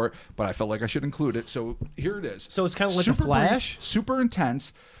support, but I felt like I should include it. So here it is. So it's kind of like Super a Flash? brief, super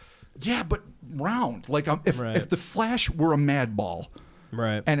intense. Yeah, but round. Like if Right. the Flash were a mad ball,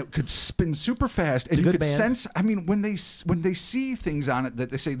 Right. and it could spin super fast, and a you good could band. sense. I mean, when they see things on it that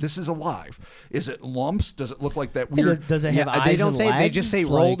they say this is alive, is it lumps? Does it look like that weird? Does it have eyes they don't and say. They legs? just say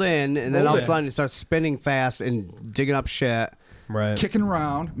Like- rolled in, and then Rolled all of a in. sudden it starts spinning fast and digging up shit. Right. Kicking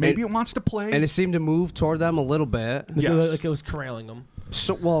around? Maybe it wants to play. And it seemed to move toward them a little bit. Yes. Like it was corralling them.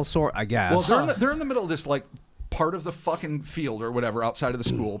 Sort, I guess. Well, they're in the middle of this like part of the fucking field or whatever outside of the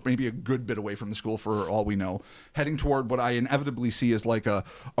school, maybe a good bit away from the school for all we know, heading toward what I inevitably see as like a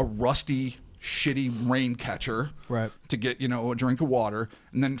rusty, shitty rain catcher, Right. to get a drink of water,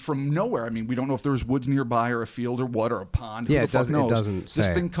 and then from nowhere, I mean, we don't know if there's woods nearby or a field or what or a pond. Who Yeah, the it fuck doesn't- it knows? doesn't This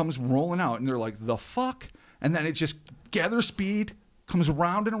say. thing comes rolling out, and they're like, the fuck, and then it just gathers speed, comes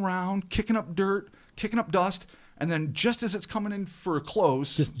around and around, kicking up dirt, kicking up dust, and then just as it's coming in for a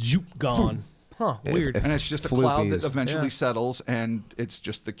close, Just zoop gone. Huh. Weird. if- and it's just a cloud that Floofies. eventually Yeah. settles, and it's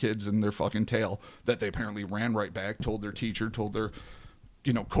just the kids and their fucking tail that they apparently ran right back, told their teacher, told their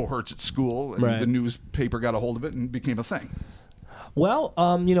cohorts at school, and Right. the newspaper got a hold of it and became a thing. Well,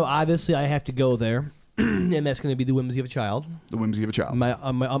 obviously I have to go there, and that's going to be The Whimsy of a Child, The Whimsy of a Child. my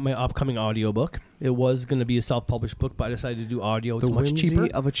upcoming audiobook. It was going to be a self-published book, but I decided to do audio. It's the much whimsy cheaper.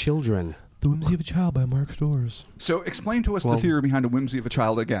 of a children. The Whimsy of a Child by Mark Storrs. So explain to us the theory behind A Whimsy of a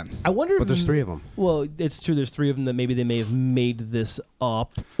Child again. I wonder But there's 3 of them. Well, it's true. There's 3 of them that maybe they may have made this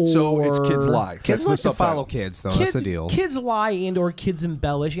up. Or So it's kids lie. Kids That's like the to follow subtitle. kids, though. That's the deal. Kids lie or kids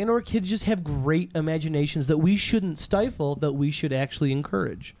embellish or kids just have great imaginations that we shouldn't stifle, that we should actually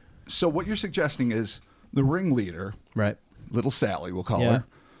encourage. So what you're suggesting is the ringleader, Right. little Sally, we'll call Yeah. her.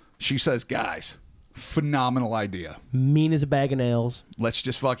 She says, guys, phenomenal idea. Mean as a bag of nails. Let's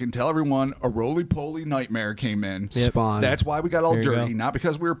just fucking tell everyone a roly-poly nightmare came in. Spawn. That's why we got all There you dirty, go. not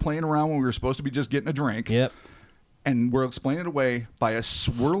because we were playing around when we were supposed to be just getting a drink. Yep. And we're explaining it away by a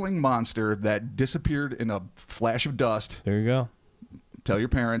swirling monster that disappeared in a flash of dust. There you go. Tell your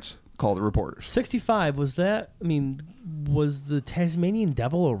parents, call the reporters. 65, was that, was the Tasmanian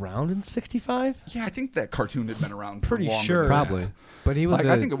Devil around in 65? Yeah, I think that cartoon had been around Pretty for longer sure. than Probably. that. But he was Like,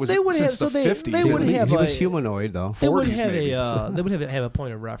 I think it was They would since have- the so they- 50s. they would at have least. he was a- humanoid, though. They would 40s have maybe. they would have a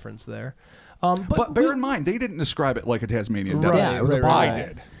point of reference there. But Bear in mind, they didn't describe it like a Tasmanian devil. Right, Yeah, it was a right, ball. right. I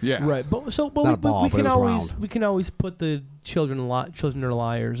did. Yeah. Right, but Not a we ball, but can it was always round. we can always put the children are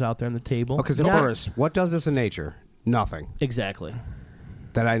liars out there on the table. Okay, so Not- first, what does this in nature? Nothing exactly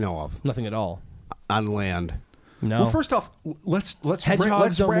that I know of nothing at all. on land. No. Well, first off, let's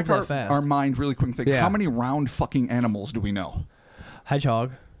Hedgehogs don't rack move that fast. our mind really quick and think, Yeah. how many round fucking animals do we know?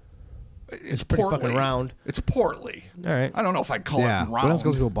 Hedgehog. It's pretty portly. fucking round. It's portly. All right. I don't know if I'd call Yeah. it round. What else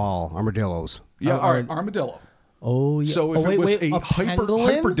goes to a ball? Armadillos. Yeah, Ar- armadillo. Oh yeah. So if wait, it was wait, a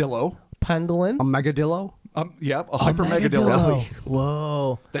hyperdillo, pangolin. A megadillo? yeah, a hypermegadillo Megadillo.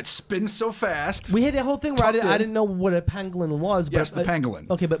 Whoa. that spins so fast. We had that whole thing where I Tucked in. didn't know what a pangolin was. Yes, but the pangolin.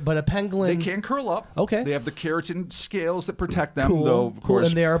 Okay, but a pangolin. They can curl up. Okay. They have the keratin scales that protect them, Cool, though, of cool. course,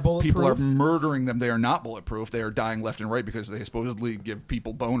 And they are people are bulletproof? murdering them. They are not bulletproof. They are dying left and right because they supposedly give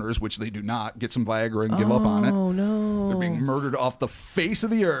people boners, which they do not. Get some Viagra and give up on it. Oh no. They're being murdered off the face of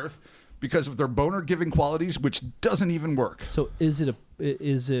the earth because of their boner-giving qualities, which doesn't even work. So is it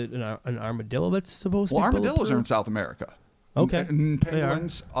an armadillo that's supposed to Well, be armadillos are in bulletproof? South America. Okay. And They are.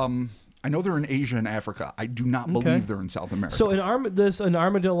 penguins, I know they're in Asia and Africa. I do not believe they're in South America. So an armadillo. It's so not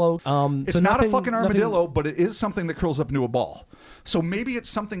nothing- a fucking nothing- armadillo, but it is something that curls up into a ball. So maybe it's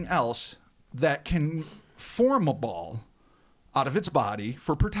something else that can form a ball out of its body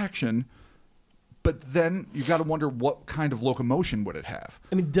for protection. But then you got to wonder what kind of locomotion would it have?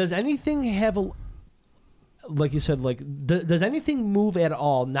 Does anything have a, like you said, does anything move at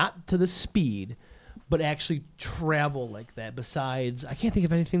all? Not to the speed, but actually travel like that. Besides, I can't think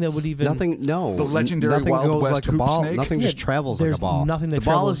of anything that would even Nothing. No. The legendary nothing Wild goes West like a hoop ball. snake? Nothing just Yeah, travels like there's a ball. nothing that the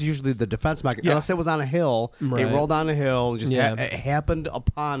ball travels. is usually the defense mechanism. Yeah. Unless it was on a hill, Right. it rolled down a hill, and just Yeah. it happened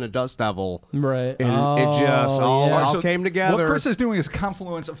upon a dust devil. right. And it just all yeah. came together. What Chris is doing is a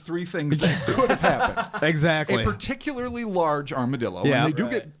confluence of three things that could have happened. Exactly. A particularly large armadillo, Yeah. and they do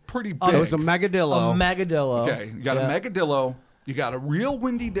Right. get pretty big. It was a megadillo. a megadillo. Okay, you got Yeah. a megadillo. You got a real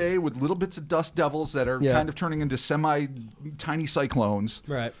windy day with little bits of dust devils that are Yeah. kind of turning into semi-tiny cyclones.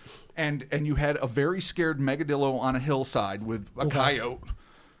 Right. And you had a very scared megadillo on a hillside with a coyote.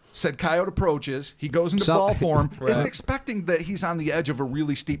 Said coyote approaches. He goes into So- ball form. Right. Isn't expecting that he's on the edge of a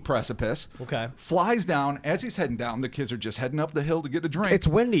really steep precipice. Okay. Flies down. As he's heading down, the kids are just heading up the hill to get a drink. It's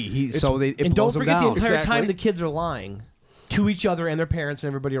windy. It And don't blows him forget the down. entire Exactly. time the kids are lying to each other and their parents and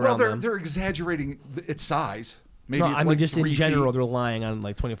everybody well, around them. they're exaggerating its size. Maybe No, it's I mean like just in 3 general, feet. they're lying on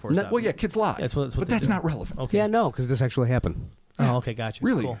 24/7. Well, yeah, kids lie. That's what but they that's do. not relevant. Okay. Yeah, no, because this actually happened. Oh, okay, gotcha.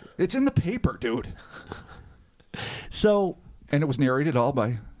 Really, Cool. it's in the paper, dude. So And it was narrated all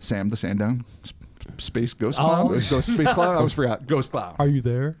by Sam the Sandown, Space Ghost Oh. Clown. Space Clown. I always forgot. Ghost Clown. are you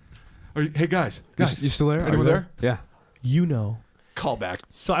there? Hey guys, You still there? Anyone there? Yeah. You know. Call back.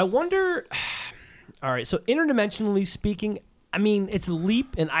 So I wonder. All right. So interdimensionally speaking, it's a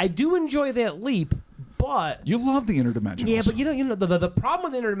leap, and I do enjoy that leap, but You love the interdimensionals. yeah, but the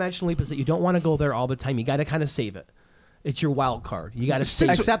problem with the interdimensional leap is that you don't want to go there all the time. You got to kind of save it. It's your wild card. You got to save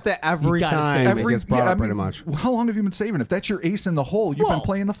it. Except that every You gotta say time it every gets brought yeah, up pretty much. How long have you been saving? If that's your ace in the hole, you've Well, been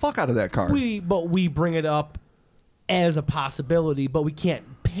playing the fuck out of that card. But we bring it up as a possibility, but we can't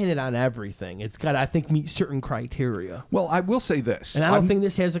pin it on everything. It's got to, I think, meet certain criteria. well, I will say this, And I don't think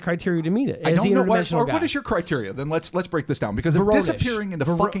this has a criteria to meet it. I As don't the know what, interdimensional or guy. what is your criteria. Then let's break this down because if Veronish. disappearing into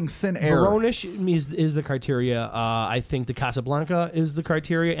fucking thin air. Veronish is the criteria. I think the Casablanca is the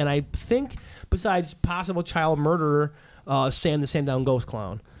criteria, and I think besides possible child murderer, Sam the Sandown Ghost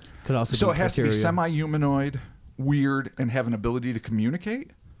Clown could also. So be it has to be criteria. semi-humanoid, weird, and have an ability to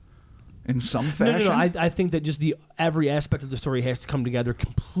communicate in some No, fashion. no, no. I think that just every aspect of the story has to come together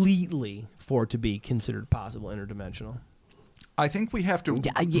completely for it to be considered possible interdimensional. I think we have to.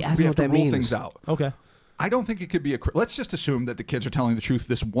 Yeah, I we know have what to that rule means. things out. Okay. I don't think it could be let's just assume that the kids are telling the truth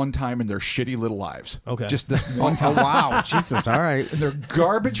this one time in their shitty little lives. Okay. Just this one time. Wow, Jesus, all right. In their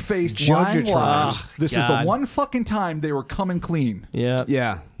garbage-faced, Judge lying your lives. tribes. This is God. the one fucking time they were coming clean. Yeah.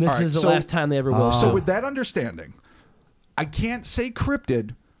 Yeah. This All right, is the so- last time they ever will. So with that understanding, I can't say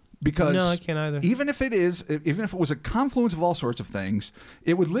cryptid because No, I can't either. even if it was a confluence of all sorts of things,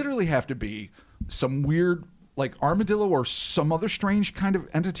 it would literally have to be some weird like armadillo or some other strange kind of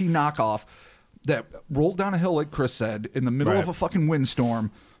entity knockoff that rolled down a hill, like Chris said, in the middle Right. of a fucking windstorm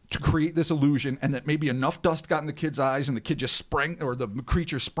to create this illusion, and that maybe enough dust got in the kid's eyes and the kid just sprang, or the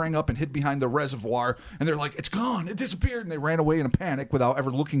creature sprang up and hid behind the reservoir, and they're like, it's gone, it disappeared, and they ran away in a panic without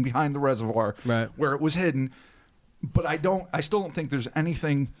ever looking behind the reservoir Right. where it was hidden. But I still don't think there's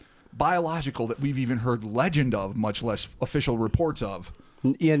anything biological that we've even heard legend of, much less official reports of.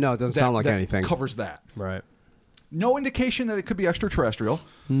 Yeah, no, it doesn't sound like that anything. covers that. Right. No indication that it could be extraterrestrial.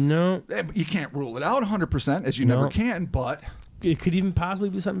 No. You can't rule it out 100%, as you never No. can, but... It could even possibly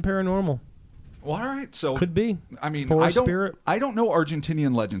be something paranormal. Well, all right, so... Could be. I mean, Forest spirit. I don't know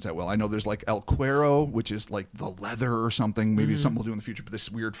Argentinian legends that well. I know there's like El Cuero, which is like the leather or something. Maybe something we'll do in the future, but this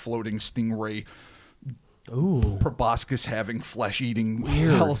weird floating stingray... Ooh. proboscis having flesh-eating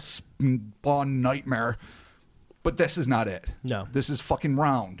hell-spawn nightmare. But this is not it. No. This is fucking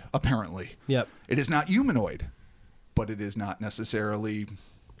round, apparently. Yep. It is not humanoid, but it is not necessarily...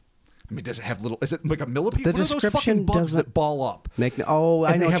 I mean, does it have little... Is it like a millipede? The What are those description fucking bugs doesn't that ball up? I And know they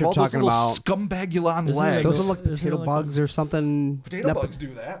what have you're all those talking little about. scumbagulon Isn't it legs. Those are like Isn't it potato like bugs or something. Potato No, bugs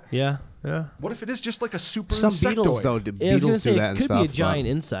do that. Yeah. Yeah. What if it is just like a super Some insectoid? beetles, though, Yeah, I was gonna beetles say do that it and could stuff. be a giant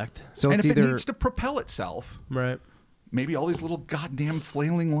insect. So And it's if either... it needs to propel itself, Right. maybe all these little goddamn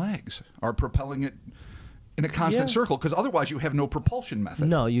flailing legs are propelling it in a constant Yeah. circle, because otherwise you have no propulsion method.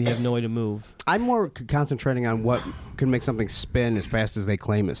 No, you have no way to move. I'm more concentrating on what can make something spin as fast as they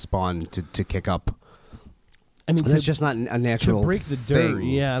claim it spawned to kick up. I mean, That's to, just not a to natural break the thing. dirt.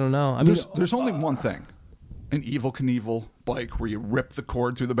 Yeah, I don't know. I mean, There's only one thing. An Evel Knievel bike where you rip the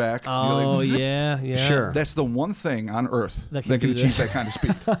cord through the back. You oh go like, zip. yeah, yeah. Sure. That's the one thing on Earth That that can can do achieve that. that kind of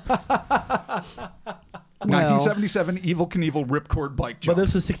speed. 1977 Evel Knievel ripcord bike But jump.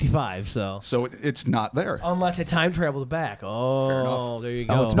 this was 65, so It's not there. unless it time traveled back. Oh, Fair enough. there you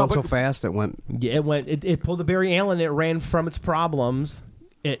go. Oh, it's No, not so but- fast it went... Yeah, it pulled the Barry Allen. It ran from its problems.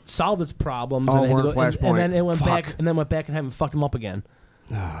 It solved its problems. Oh, and, it had we're to in go- and Flashpoint. then it went Fuck. back. And then went back and haven't fucked him up again.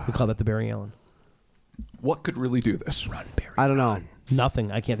 We call that the Barry Allen. What could really do this? I don't know.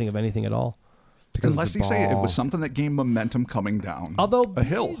 Nothing. I can't think of anything at all. Because Unless the you say it ball- was something that gained momentum coming down Although a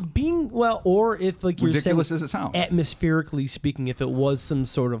hill. being or if like you're Ridiculous saying, as it sounds. atmospherically speaking, if it was some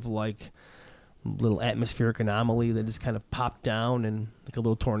sort of like little atmospheric anomaly that just kind of popped down and like a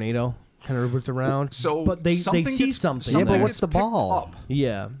little tornado kind of ripped around. So but they something see gets- something. Yeah, but something what's gets the picked ball? up.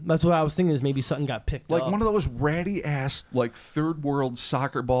 Yeah, that's what I was thinking. Is maybe something got picked Like up. one of those ratty ass like third world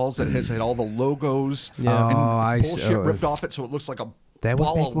soccer balls that has had all the logos Yeah. and Oh, I see. bullshit Oh. ripped off it, so it looks like a That would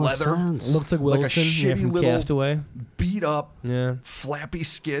ball make of more leather. sense. It looks like like a Wilson shitty from little Castaway. beat up, Yeah. flappy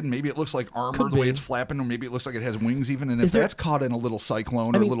skin. Maybe it looks like armor Could the way be. it's flapping, or maybe it looks like it has wings even. And Is if there- that's caught in a little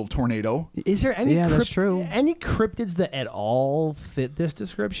cyclone or mean- a little tornado, Is there any Yeah, that's true. any cryptids that at all fit this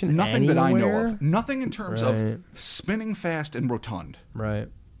description? nothing that I know anywhere? of. Nothing in terms Right. of spinning fast and rotund. Right.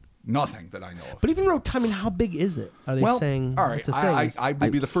 Nothing that I know of. But even rotund, I mean, how big is it? Are they well, saying? all right, I will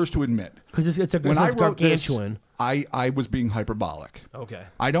be the first to admit. Because it's When I wrote this, gargantuan. I was being hyperbolic. Okay.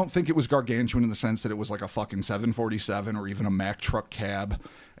 I don't think it was gargantuan in the sense that it was like a fucking 747 or even a Mack truck cab.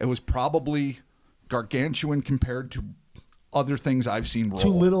 It was probably gargantuan compared to other things I've seen roll. Two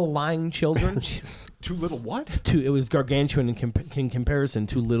little lying children. Jesus. Two little what? It was gargantuan in comparison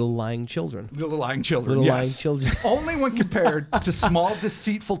to little lying children. Little lying children. Little yes. lying children. Only when compared to small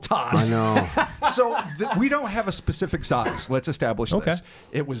deceitful tots. I know. So we don't have a specific size. Let's establish Okay. this.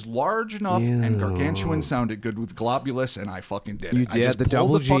 It was large enough, and gargantuan sounded good with Globulous, and I fucking did it. You I did just the pulled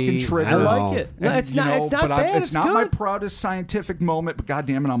double the fucking G. trigger. I like No. it. No, And, it's you not. know, It's not but bad. it's not my good. proudest scientific moment, but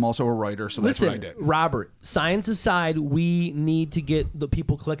goddamn it, I'm also a writer, so that's Listen, what I did. Robert. Science aside, we need to get the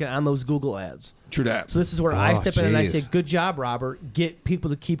people clicking on those Google ads. True that. So this is where I Oh, step in and I jeez. say, "Good job, Robert. Get people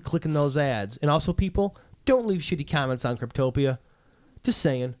to keep clicking those ads." And also, people, don't leave shitty comments on Cryptopia. Just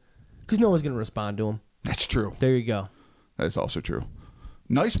saying, because no one's going to respond to them. That's true. There you go. That's also true.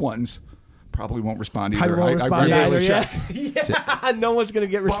 Nice ones probably won't respond I either. won't I respond regularly either. check. Yeah, no one's going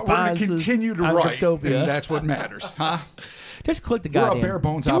to get But we're going responses. to continue to on write, Cryptopia. and that's what matters, huh? Just click the We're a goddamn. bare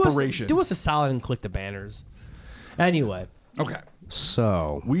bones do us- operation. do us a solid and click the banners. Anyway, Okay.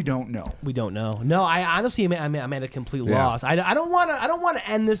 So, We don't know. we don't know. No, I honestly, I'm at a complete Yeah. loss. I don't want to. I don't want to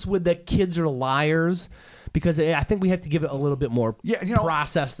end this with that kids are liars, because I think we have to give it a little bit more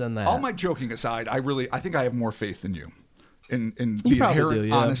process than that. All my joking aside, I think I have more faith than you. In You the probably inherent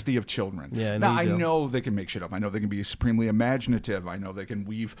do, honesty of children. Yeah, now, I you do. know they can make shit up. I know they can be supremely imaginative. I know they can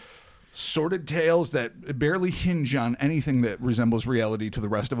weave sordid tales that barely hinge on anything that resembles reality to the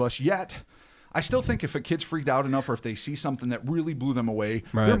rest of us. Yet, I still think if a kid's freaked out enough or if they see something that really blew them away,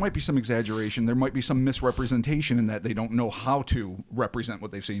 there might be some exaggeration. There might be some misrepresentation in that they don't know how to represent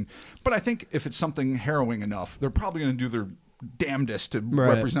what they've seen. But I think if it's something harrowing enough, they're probably going to do their damnedest to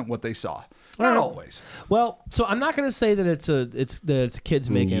represent what they saw. Not always. Well, so I'm not going to say that it's kids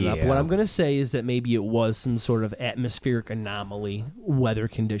making it up. What I'm going to say is that maybe it was some sort of atmospheric anomaly, weather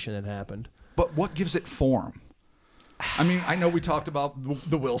condition that happened. But what gives it form? I mean, I know we talked about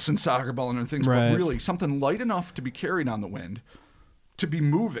the Wilson soccer ball and other things, but really something light enough to be carried on the wind, to be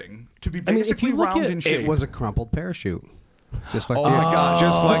moving, to be basically round in shape. It was a crumpled parachute. Just like my God!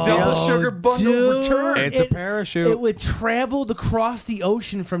 Just like double sugar bundle return. It's a parachute. It would traveled across the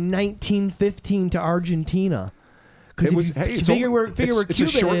ocean from 1915 to Argentina. Because figure where Cuba it's a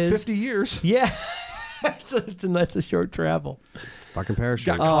short is, 50 years. Yeah, that's a short travel. Fucking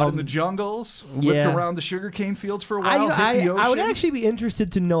parachute. Got caught in the jungles, whipped around the sugarcane fields for a while, hit the ocean. I would actually be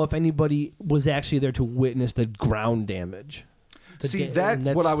interested to know if anybody was actually there to witness the ground damage. See, that's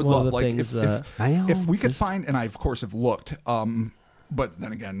what I would love. Like, if we could find, and I of course have looked, but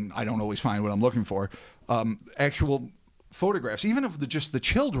then again, I don't always find what I'm looking for. Actual photographs, even of just the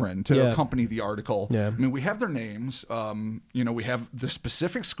children to accompany the article. Yeah. I mean, we have their names. We have the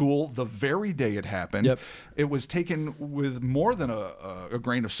specific school, the very day it happened. Yep. It was taken with more than a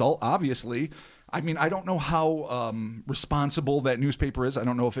grain of salt, obviously. I mean, I don't know how responsible that newspaper is. I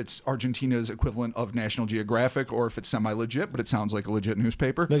don't know if it's Argentina's equivalent of National Geographic or if it's semi-legit, but it sounds like a legit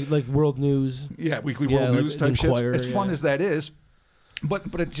newspaper. Like World News. Yeah, Weekly World News type shit. As fun yeah. as that is,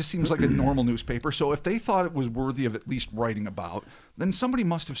 but it just seems like a normal newspaper. So if they thought it was worthy of at least writing about, then somebody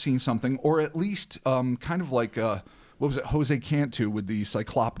must have seen something, or at least kind of like... what was it, Jose Cantu with the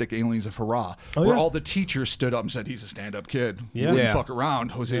Cycloptic Aliens of Hurrah, where all the teachers stood up and said, he's a stand-up kid. He wouldn't fuck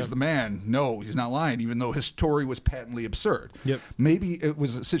around. Jose's the man. No, he's not lying, even though his story was patently absurd. Yep. Maybe it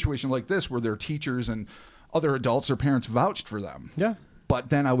was a situation like this where their teachers and other adults or parents vouched for them. Yeah.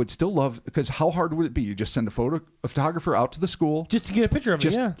 But then I would still love, because how hard would it be? You just send a photographer out to the school. Just to get a picture of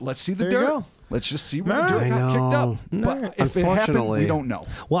it, Let's see the There you dirt. go. Let's just see where the dirt got kicked up. But if it happened, we don't know.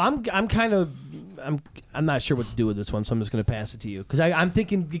 Well, I'm not sure what to do with this one, so I'm just going to pass it to you. Because I'm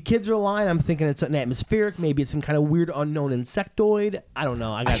thinking the kids are lying. I'm thinking it's an atmospheric. Maybe it's some kind of weird unknown insectoid. I don't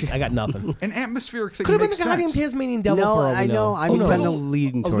know. I got nothing. An atmospheric thing Could have been makes the goddamn sense. Tasmanian devil. No, for all we I know. I'm kind of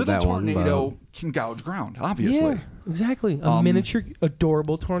leading toward that one. A little tornado can gouge ground, obviously. Yeah, exactly. A miniature,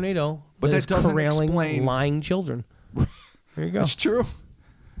 adorable tornado. But that doesn't corralling explain- lying children. There you go. It's true.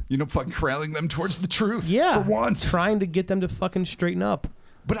 Fucking corralling them towards the truth. Yeah. For once. Trying to get them to fucking straighten up.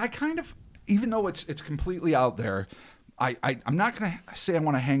 But I kind of, even though it's completely out there, I'm not going to say I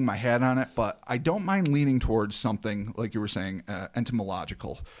want to hang my hat on it, but I don't mind leaning towards something, like you were saying,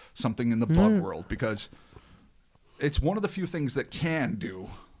 entomological, something in the bug world, because it's one of the few things that can do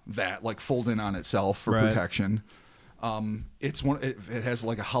that, like fold in on itself for protection. It has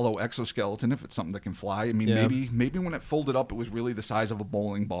like a hollow exoskeleton if it's something that can fly. I mean, maybe when it folded up, it was really the size of a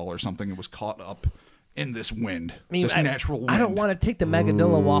bowling ball or something. It was caught up in this wind, this natural wind. I don't want to take the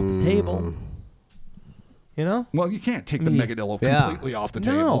megadillo off the table. You know? Well, you can't take the megadillo completely off the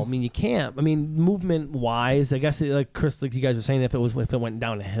table. No, I mean you can't. I mean, movement wise, I guess like Chris, like you guys were saying, if it went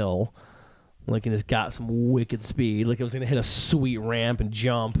down a hill, like and it's got some wicked speed, like it was gonna hit a sweet ramp and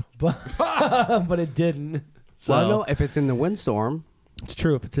jump, but but it didn't. So, well, no, if it's in the windstorm. It's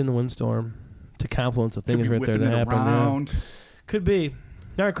true. If it's in the windstorm, it's a confluence of things right there to happen. Around. Yeah. Could be.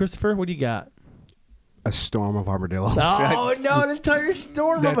 All right, Christopher, what do you got? A storm of armadillos. Oh no! An entire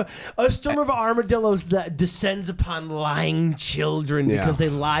storm of armadillos that descends upon lying children because they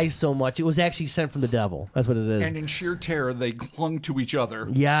lie so much. It was actually sent from the devil. That's what it is. And in sheer terror, they clung to each other,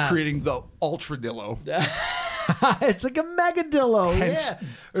 creating the ultradillo. It's like a megadillo, hence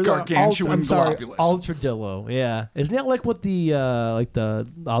Gargantuan Globulous. Ultradillo, yeah. Isn't that like what the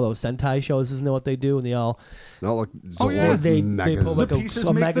all those Sentai shows? Isn't that what they do? And they all they pull like the a pieces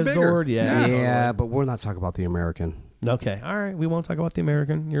make the Megazord, bigger. Yeah, but we're not talking about the American. Okay, all right. We won't talk about the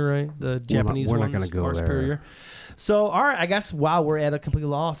American. You're right. The Japanese we're not one's going to go far there. superior. So, all right. I guess we're at a complete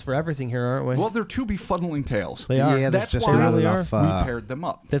loss for everything here, aren't we? Well, they're two befuddling tales. They are. Yeah, that's just why not they enough. we paired them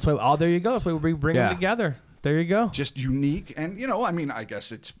up. That's why. Oh, there you go. That's why we bring them together. There you go. Just unique, and I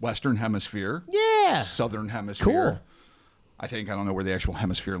guess it's Western Hemisphere. Yeah. Southern Hemisphere. Cool. I don't know where the actual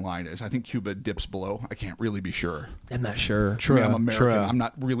hemisphere line is. I think Cuba dips below. I can't really be sure. I'm not sure. I mean, I'm American. I'm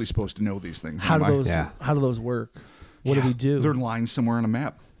not really supposed to know these things. How do those work? What do we do? They're lines somewhere on a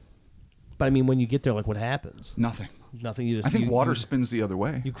map. But I mean, when you get there, like, what happens? Nothing. Nothing. You just. I think water spins the other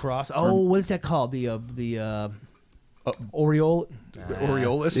way. You cross. What is that called? The Oriole.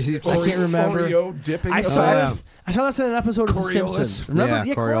 Aureolus. I can't remember. Oreo dipping. I saw this in an episode of The Simpsons. Remember?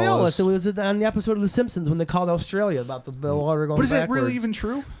 Yeah, Coriolis. It was on the episode of The Simpsons when they called Australia about the water going backwards. But is that really even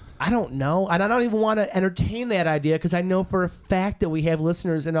true? I don't know. And I don't even want to entertain that idea because I know for a fact that we have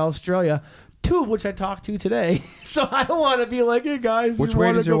listeners in Australia, 2 of which I talked to today. So I don't want to be like, hey, guys, which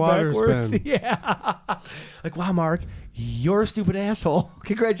way does your water spin? Yeah. Like, wow, Mark, you're a stupid asshole.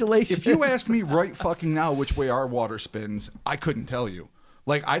 Congratulations. If you asked me right fucking now which way our water spins, I couldn't tell you.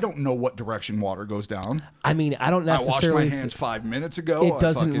 Like, I don't know what direction water goes down. I mean, I don't necessarily... I washed my hands 5 minutes ago. It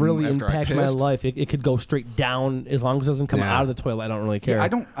doesn't really impact my life. It could go straight down as long as it doesn't come out of the toilet. I don't really care.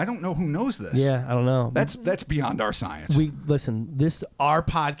 Yeah, I don't know who knows this. Yeah, I don't know. That's beyond our science. Our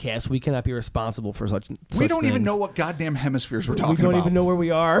podcast, we cannot be responsible for such We don't things. even know what goddamn hemispheres we're talking about. We don't even know where we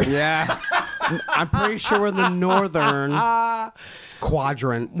are. Yeah. I'm pretty sure we're in the northern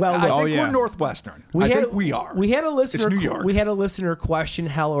quadrant. Well, I think we're northwestern. I think we are. We had a listener. It's New York. We had a listener question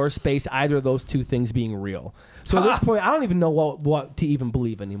hell or space, either of those two things being real. So at this point, I don't even know what to even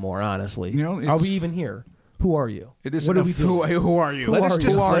believe anymore. Honestly, are we even here? Who are you? It is what do we do? Who are you? Let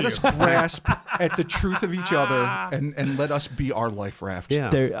us grasp at the truth of each other and let us be our life raft.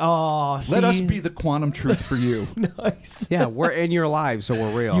 Yeah. Let us be the quantum truth for you. Nice. Yeah, we're in your lives, so we're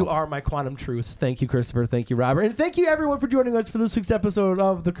real. You are my quantum truth. Thank you, Christopher. Thank you, Robert. And thank you, everyone, for joining us for this week's episode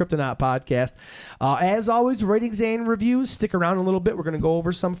of the Kryptonaut Podcast. As always, ratings and reviews. Stick around a little bit. We're going to go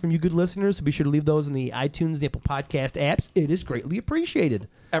over some from you good listeners, so be sure to leave those in the iTunes, the Apple Podcast apps. It is greatly appreciated.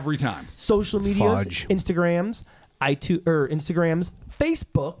 Every time. Social medias, Instagrams,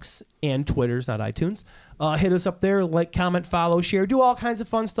 Facebooks, and Twitters, not iTunes. Hit us up there, like, comment, follow, share, do all kinds of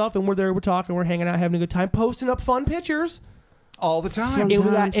fun stuff. And we're there, we're talking, we're hanging out, having a good time, posting up fun pictures. All the time. And we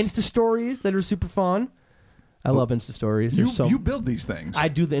got Insta stories that are super fun. I love Insta stories. You build these things. I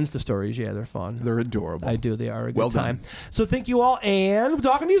do the Insta stories. Yeah, they're fun. They're adorable. I do. They are a good well time. Done. So thank you all, and we're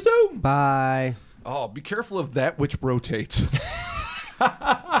talking to you soon. Bye. Oh, be careful of that which rotates.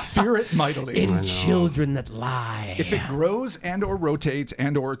 Fear it mightily. In children that lie. If it grows and or rotates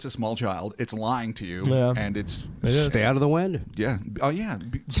and or it's a small child, it's lying to you. Yeah. And it's... Stay out of the wind. Yeah. Oh, yeah.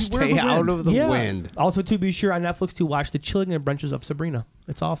 Stay out of the wind. Also, to be sure, on Netflix, to watch The Chilling Adventures of Sabrina.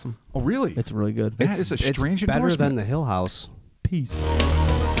 It's awesome. Oh, really? It's really good. That is a strange better endorsement. than The Hill House. Peace.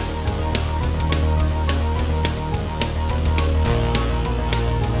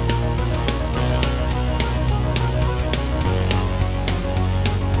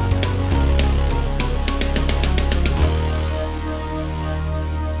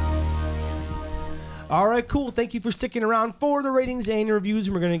 All right, cool. Thank you for sticking around for the ratings and reviews.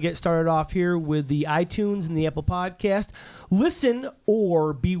 And we're going to get started off here with the iTunes and the Apple Podcast. Listen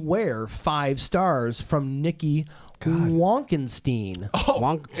or beware, 5 stars from Nikki Wonkenstein.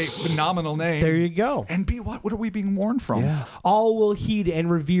 Oh, a phenomenal name. There you go. And what are we being warned from? Yeah. All will heed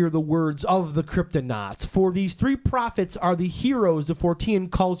and revere the words of the Kryptonauts, for these 3 prophets are the heroes the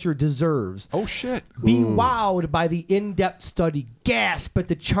Fortean culture deserves. Oh, shit. Be wowed by the in-depth study. Gasp at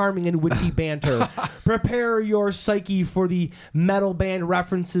the charming and witty banter. Prepare your psyche for the metal band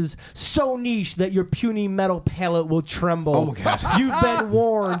references so niche that your puny metal palate will tremble. Oh, my God. You've been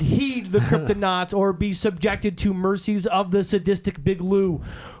warned. Heed the Kryptonauts or be subjected to mercies of the sadistic Big Lou,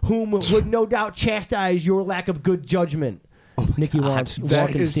 whom would no doubt chastise your lack of good judgment. Nikki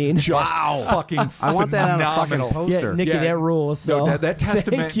Wonkenstein. Just fucking I want that on a fucking phenomenal. poster. Yeah, Nikki, that rules. So. No, that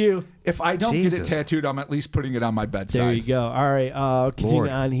testament. Thank you. If I don't Jesus. get it tattooed, I'm at least putting it on my bedside. There you go. All right, continue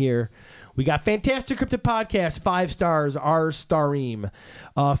on here. We got Fantastic Cryptid Podcast, 5 stars, R Stareem.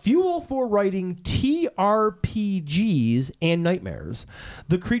 Fuel for writing TRPGs and nightmares.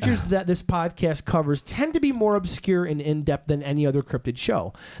 The creatures that this podcast covers tend to be more obscure and in-depth than any other cryptid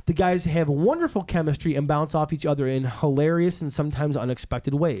show. The guys have wonderful chemistry and bounce off each other in hilarious and sometimes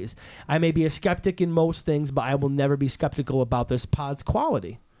unexpected ways. I may be a skeptic in most things, but I will never be skeptical about this pod's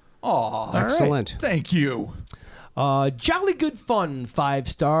quality. Oh, excellent. Right. Thank you. Jolly good fun, 5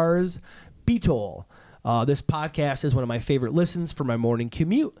 stars. Beatole. This podcast is one of my favorite listens for my morning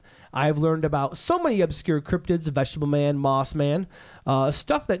commute. I've learned about so many obscure cryptids, Vegetable Man, Moss Man,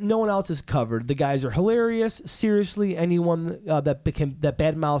 stuff that no one else has covered. The guys are hilarious. Seriously, anyone that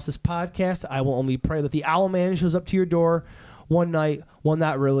badmouths this podcast, I will only pray that the Owl Man shows up to your door one night. Well,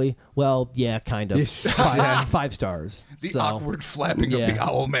 not really. Well, yeah, kind of. Five stars. The awkward flapping of the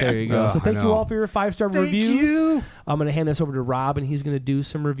owl man. There you go. So thank you all for your 5-star reviews. Thank you. I'm going to hand this over to Rob, and he's going to do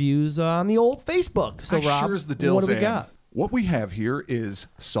some reviews on the old Facebook. So, Rob, sure as the deal, what do we got? What we have here is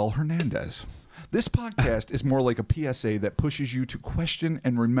Saul Hernandez. This podcast is more like a PSA that pushes you to question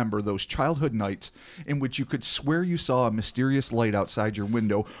and remember those childhood nights in which you could swear you saw a mysterious light outside your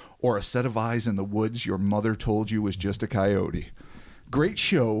window or a set of eyes in the woods your mother told you was just a coyote. Great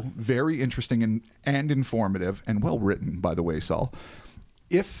show, very interesting and informative, and well written, by the way, Saul.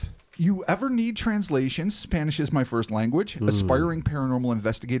 If you ever need translations, Spanish is my first language, aspiring paranormal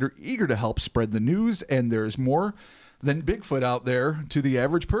investigator eager to help spread the news, and there's more than Bigfoot out there to the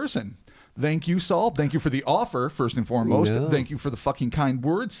average person. Thank you, Saul. Thank you for the offer, first and foremost. No. Thank you for the fucking kind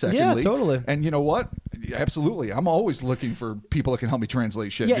words, secondly. Yeah, totally. And you know what? Absolutely. I'm always looking for people that can help me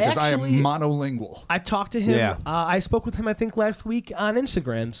translate shit because actually, I am monolingual. I talked to him. Yeah. I spoke with him, I think, last week on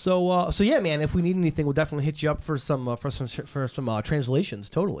Instagram. So yeah, man, if we need anything, we'll definitely hit you up for some translations.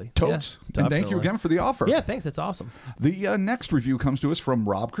 Totally. Totes. Yeah, and thank you again for the offer. Yeah, thanks. That's awesome. The next review comes to us from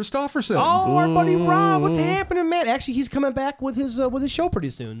Rob Christofferson. Oh, our buddy Rob, what's happening, man? Actually, he's coming back with his show pretty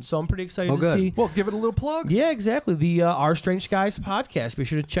soon, so I'm pretty excited to see. Well, give it a little plug. Yeah, exactly. The Our Strange Skies podcast. Be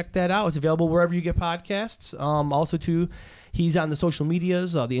sure to check that out. It's available wherever you get podcasts. Also, too, he's on the social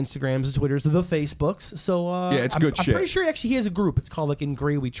medias, the Instagrams, the Twitters, the Facebooks. So yeah, it's good shit. I'm pretty sure actually he has a group. It's called like In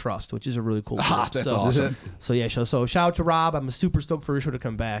Gray We Trust, which is a really cool group. That's awesome. So yeah, so shout out to Rob. I'm super stoked for his show to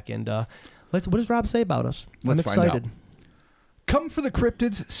come back. And what does Rob say about us? Let's I'm find excited. out. Come for the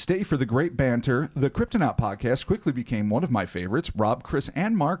cryptids, stay for the great banter. The Kryptonaut podcast quickly became one of my favorites. Rob, Chris,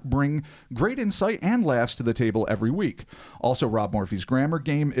 and Mark bring great insight and laughs to the table every week. Also, Rob Morphy's grammar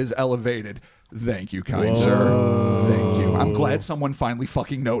game is elevated. Thank you, kind sir. Thank you. I'm glad someone finally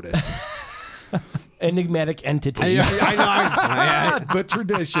fucking noticed. Enigmatic entity. I know. The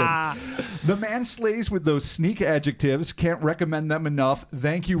tradition. The man slays with those sneak adjectives. Can't recommend them enough.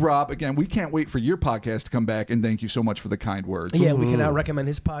 Thank you, Rob. Again, we can't wait for your podcast to come back, and thank you so much for the kind words. Yeah, we cannot recommend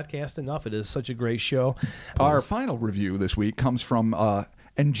his podcast enough. It is such a great show. Our final review this week comes from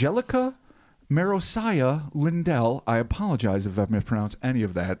Angelica Marosaya Lindell. I apologize if I've mispronounced any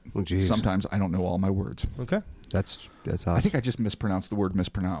of that. Oh, geez. Sometimes I don't know all my words. Okay. That's awesome. I think I just mispronounced the word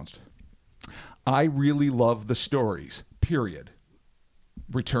mispronounced. I really love the stories, period.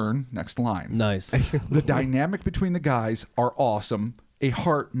 Return, next line. Nice. The dynamic between the guys are awesome. A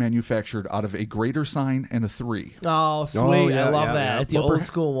heart manufactured out of a greater sign and a 3. Oh, sweet. Oh, yeah, I love yeah, that. yeah. It's the old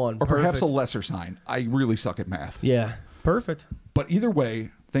school one. Or perhaps a Perfect. lesser sign. I really suck at math. Yeah. Perfect. But either way,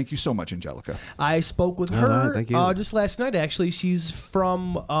 thank you so much, Angelica. I spoke with All her right, thank you. just last night, actually. She's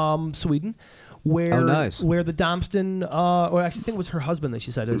from Sweden. Where, Oh, nice. where the Domston, or actually I think it was her husband that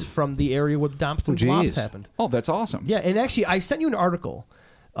she said is from the area where the Domston flops happened. Oh, that's awesome. Yeah, and actually I sent you an article.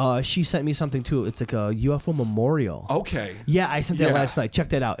 She sent me something too. It's like a UFO memorial. Okay. Yeah, I sent that last night. Check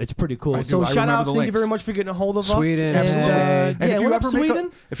that out. It's pretty cool. I So do. I shout remember out. the Thank you links. very much for getting a hold of Sweden, us. absolutely. And yeah, if you what ever up, make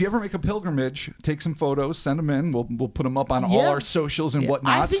Sweden? if you ever make a pilgrimage, take some photos, send them in. We'll put them up on all Yeah. our socials and Yeah.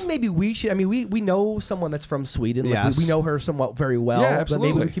 whatnot. I think maybe we should. I mean, we know someone that's from Sweden. Like, Yes. we know her somewhat very well. Yeah, But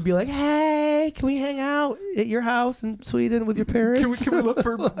absolutely. maybe we could be like, hey, can we hang out at your house in Sweden with your parents? Can we look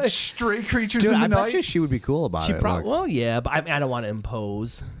for stray creatures Dude, in the I night? bet you she would be cool about She it. probably. Like, Well, yeah, but I don't want to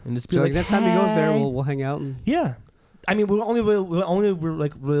impose and just be so like, next time he goes there, "Hey." we'll hang out and Yeah. I mean, we only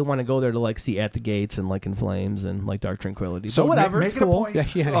like really want to go there to like see At the Gates and like In Flames and like Dark Tranquility. So whatever, make it's it a cool. point. Yeah,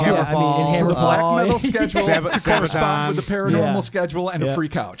 and Oh, Hammerfall. Yeah, I mean, in for the black Hammerfall. metal schedule Sabbath- to correspond with the paranormal Yeah. schedule and a Yeah. free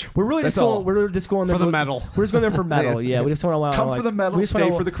couch. We're really That's just going. all. We're just going there For the metal. We're just going there for metal. Yeah, we just want to Come for the metal, we just stay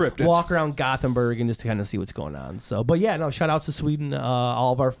wanna for the cryptids. Walk around Gothenburg and just to kind of see what's going on. So, but yeah, no. Shout outs to Sweden,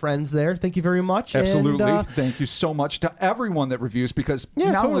 all of our friends there. Thank you very much. Absolutely. And, Thank you so much to everyone that reviews because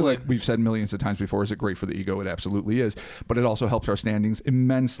Yeah, not only, totally. like we've said millions of times before, is it great for the ego? It absolutely is. But it also helps our standings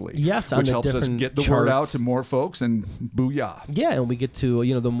immensely. Yes, on which the helps us different get the word out charts. to more folks and booyah. yeah, and we get to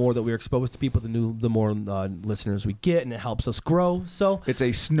the more that we're exposed to people, the more listeners we get, and it helps us grow. So. It's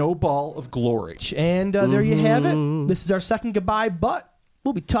a snowball of glory. And there you have it. This is our second goodbye, but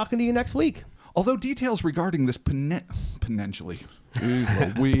we'll be talking to you next week. Although details regarding this potentially.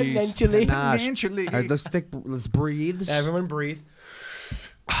 Potentially. Potentially. All right, let's breathe. Everyone breathe.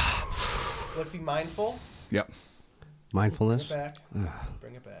 Let's be mindful. Yep. Mindfulness. Bring it back.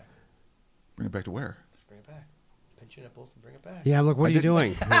 Bring it back. Bring it back to where? Let's bring it back. Pinch your nipples and bring it back. Yeah, look, what are you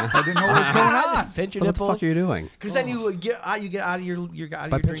doing? I didn't know what was going on. Pinch your What the nipples. fuck are you doing? Because then you get out of your By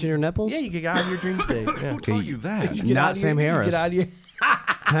dream. pinching your nipples? Yeah, you get out of your dream state. Yeah. Who taught you that? You get Not out of Sam your, you Harris. Get out of your,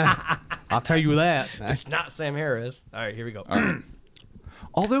 I'll tell you that. it's not Sam Harris. All right, here we go.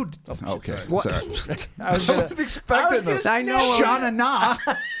 Although, Sorry. I was wasn't expecting this. I know. Shana na.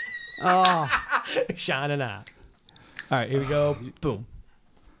 Sean and I. All right, here we go. Boom.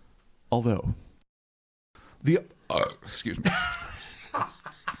 Although, excuse me.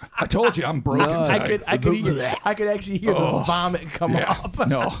 I told you I'm broken. No. tonight. I could actually hear the vomit come up.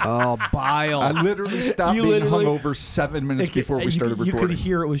 No. Oh, bile. I literally stopped You being literally- hungover 7 minutes before we started You recording. could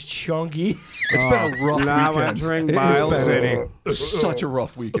hear it was chunky. It's been a rough now weekend. entering It Bile has City. been such a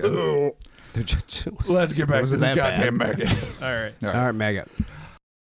rough weekend. Let's get back to this that goddamn maggot. All right. All right, maggot.